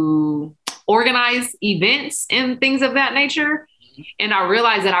to organize events and things of that nature. And I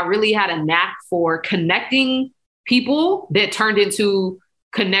realized that I really had a knack for connecting people that turned into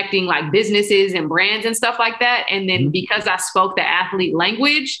connecting like businesses and brands and stuff like that. And then because I spoke the athlete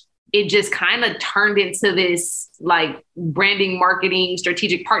language, it just kind of turned into this like branding, marketing,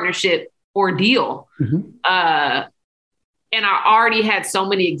 strategic partnership ordeal. And I already had so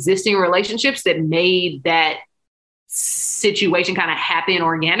many existing relationships that made that situation kind of happen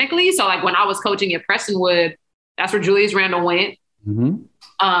organically. So like when I was coaching at Prestonwood, that's where Julius Randle went.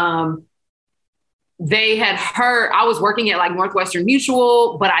 They had heard I was working at like Northwestern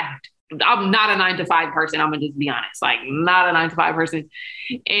Mutual, but I'm not a 9-to-5 person. I'm gonna just be honest, like not a 9-to-5 person.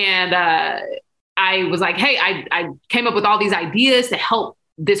 And I was like, hey, I came up with all these ideas to help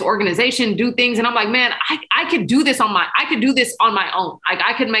this organization do things. And I'm like, man, I could do this on my own. Like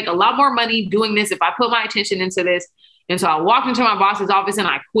I could make a lot more money doing this if I put my attention into this. And so I walked into my boss's office and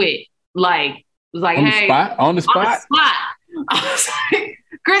I quit. On the spot. I was like,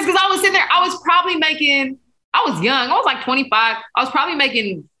 Chris, because I was sitting there, I was young. I was like 25. I was probably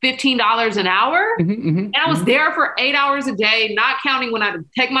making $15 an hour. And I was there for 8 hours a day, not counting when I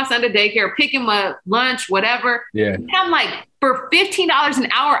take my son to daycare, pick him up, lunch, whatever. Yeah. And I'm like, for $15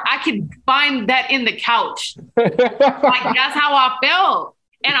 an hour, I could find that in the couch. Like, that's how I felt.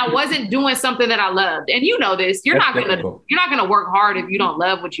 And I wasn't doing something that I loved. And you know this, you're not gonna work hard if you don't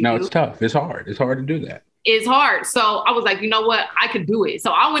love what you do. No, it's tough. It's hard. It's hard to do that. It's hard. So I was like, you know what? I could do it.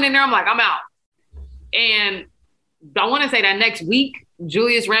 So I went in there, I'm like, I'm out. And I want to say that next week,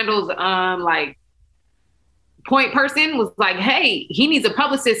 Julius Randle's like point person was like, hey, he needs a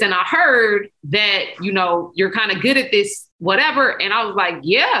publicist. And I heard that, you know, you're kind of good at this, whatever. And I was like,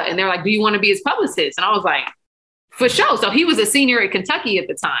 yeah. And they're like, do you want to be his publicist? And I was like, for sure. So he was a senior at Kentucky at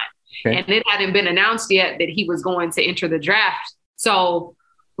the time. Okay. And it hadn't been announced yet that he was going to enter the draft. So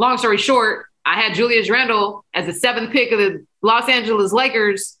long story short, I had Julius Randle as the 7th pick of the Los Angeles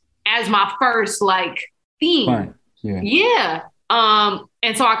Lakers as my first like theme. Fine. Yeah.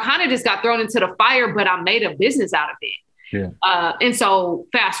 And so I kind of just got thrown into the fire, but I made a business out of it. Yeah. And so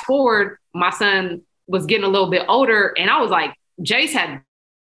fast forward, my son was getting a little bit older and I was like,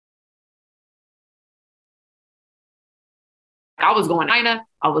 I was going to China.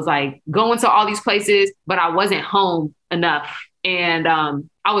 I was like going to all these places, but I wasn't home enough. And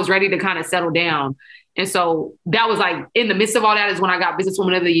I was ready to kind of settle down. And so that was like in the midst of all that is when I got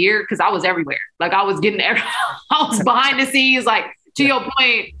Businesswoman of the Year, because I was everywhere. Like I was I was behind the scenes, like to your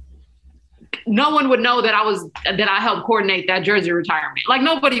point, no one would know that I helped coordinate that jersey retirement. Like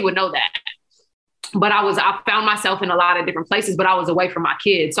nobody would know that. But I found myself in a lot of different places, but I was away from my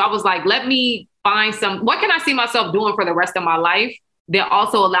kids. So I was like, let me find what can I see myself doing for the rest of my life that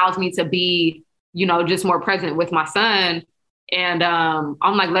also allows me to be, you know, just more present with my son. And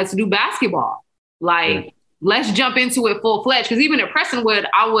I'm like, let's do basketball. Like, let's jump into it full fledged. Cause even at Prestonwood,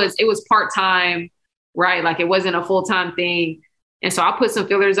 it was part-time, right? Like it wasn't a full-time thing. And so I put some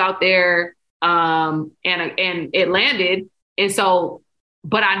fillers out there and it landed. And so,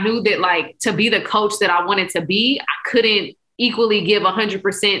 but I knew that like to be the coach that I wanted to be, I couldn't equally give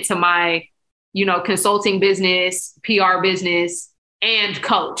 100% to my, you know, consulting business, PR business, and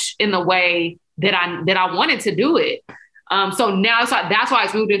coach in the way that I wanted to do it. So now that's why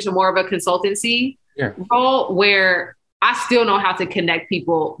it's moved into more of a consultancy role where I still know how to connect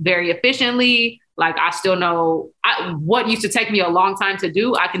people very efficiently. Like I still know what used to take me a long time to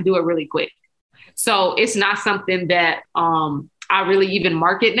do, I can do it really quick. So it's not something that I really even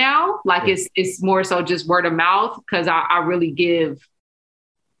market now. Like it's more so just word of mouth because I really give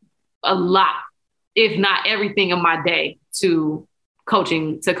a lot, if not everything in my day to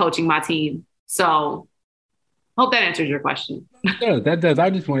coaching my team. So hope that answers your question. Yeah, that does. I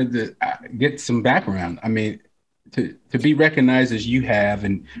just wanted to get some background. I mean, to be recognized as you have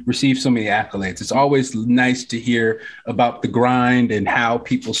and receive so many accolades, it's always nice to hear about the grind and how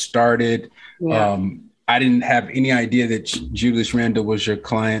people started. Yeah. I didn't have any idea that Julius Randle was your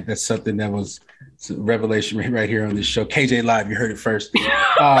client. That's something that was a revelation right here on this show. KJ Live, you heard it first.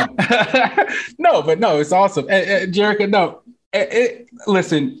 No, it's awesome. Jerrica, no.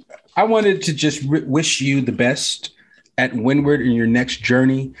 Listen, I wanted to just wish you the best at Windward in your next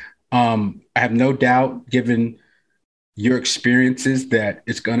journey. I have no doubt, given your experiences, that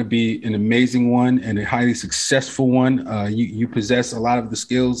it's going to be an amazing one and a highly successful one. You possess a lot of the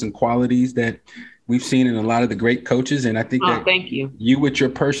skills and qualities that we've seen in a lot of the great coaches. And I think that thank you with your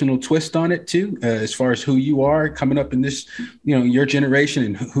personal twist on it too, as far as who you are coming up in this, you know, your generation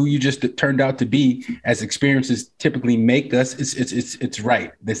and who you just turned out to be as experiences typically make us, it's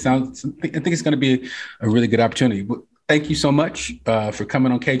right. I think it's going to be a really good opportunity. Thank you so much for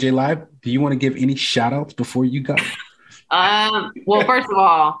coming on KJ Live. Do you want to give any shout outs before you go? Well, first of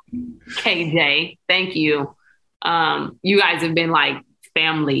all, KJ, thank you. You guys have been like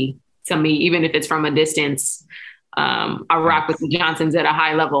family to me, even if it's from a distance. I rock with the Johnsons at a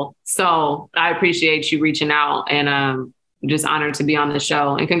high level. So I appreciate you reaching out and I'm just honored to be on the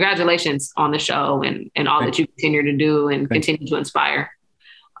show, and congratulations on the show and all that you continue to do and continue to inspire.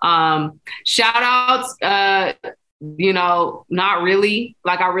 Shout outs, you know, not really,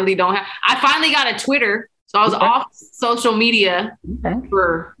 like I really don't have, I finally got a Twitter. So I was off social media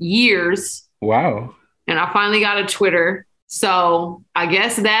for years. Wow. And I finally got a Twitter. So I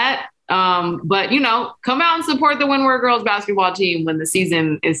guess that, but you know, come out and support the Windward girls basketball team when the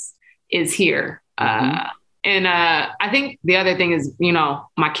season is here. And I think the other thing is, you know,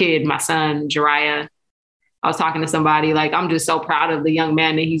 my son, Jariah, I was talking to somebody, like, I'm just so proud of the young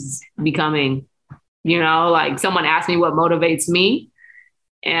man that he's becoming, you know, like someone asked me what motivates me.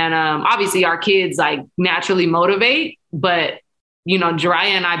 And obviously our kids like naturally motivate, but you know,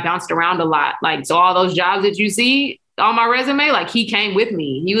 Jiraiya and I bounced around a lot. Like, so all those jobs that you see on my resume, like he came with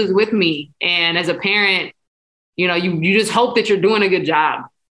me. He was with me. And as a parent, you know, you just hope that you're doing a good job.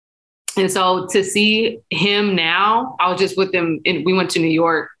 And so to see him now, I was just with him and we went to New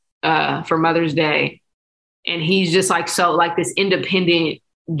York for Mother's Day. And he's just like, so like this independent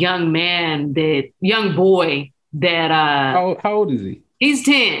young boy that how old is he? He's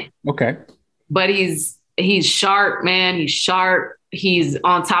 10. Okay. But he's sharp, man. He's sharp. He's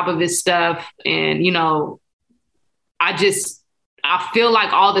on top of his stuff. And, you know, I feel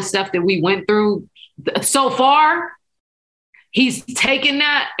like all the stuff that we went through so far, he's taken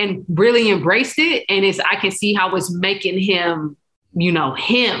that and really embraced it. And I can see how it's making him, you know,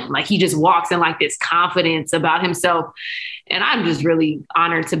 him. Like he just walks in like this confidence about himself. And I'm just really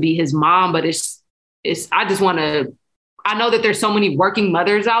honored to be his mom. But I know that there's so many working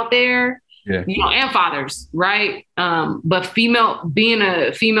mothers out there, you know, and fathers, right? But being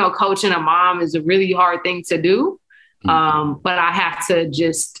a female coach and a mom is a really hard thing to do. But I have to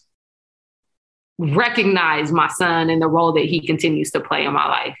just recognize my son and the role that he continues to play in my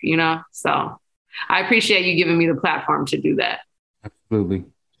life, you know? So I appreciate you giving me the platform to do that. Absolutely.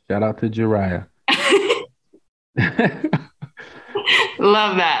 Shout out to Jiraiya.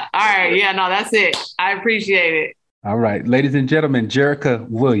 Love that. All right. Yeah, no, that's it. I appreciate it. All right. Ladies and gentlemen, Jerrica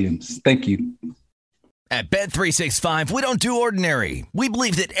Williams. Thank you. At Bet365, we don't do ordinary. We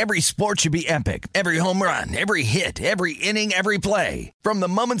believe that every sport should be epic. Every home run, every hit, every inning, every play. From the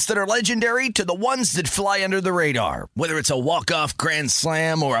moments that are legendary to the ones that fly under the radar. Whether it's a walk-off grand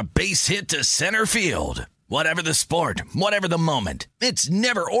slam or a base hit to center field. Whatever the sport, whatever the moment. It's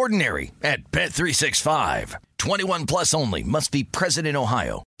never ordinary at Bet365. 21 plus only. Must be present in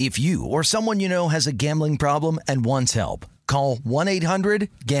Ohio. If you or someone you know has a gambling problem and wants help, call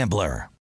 1-800-GAMBLER.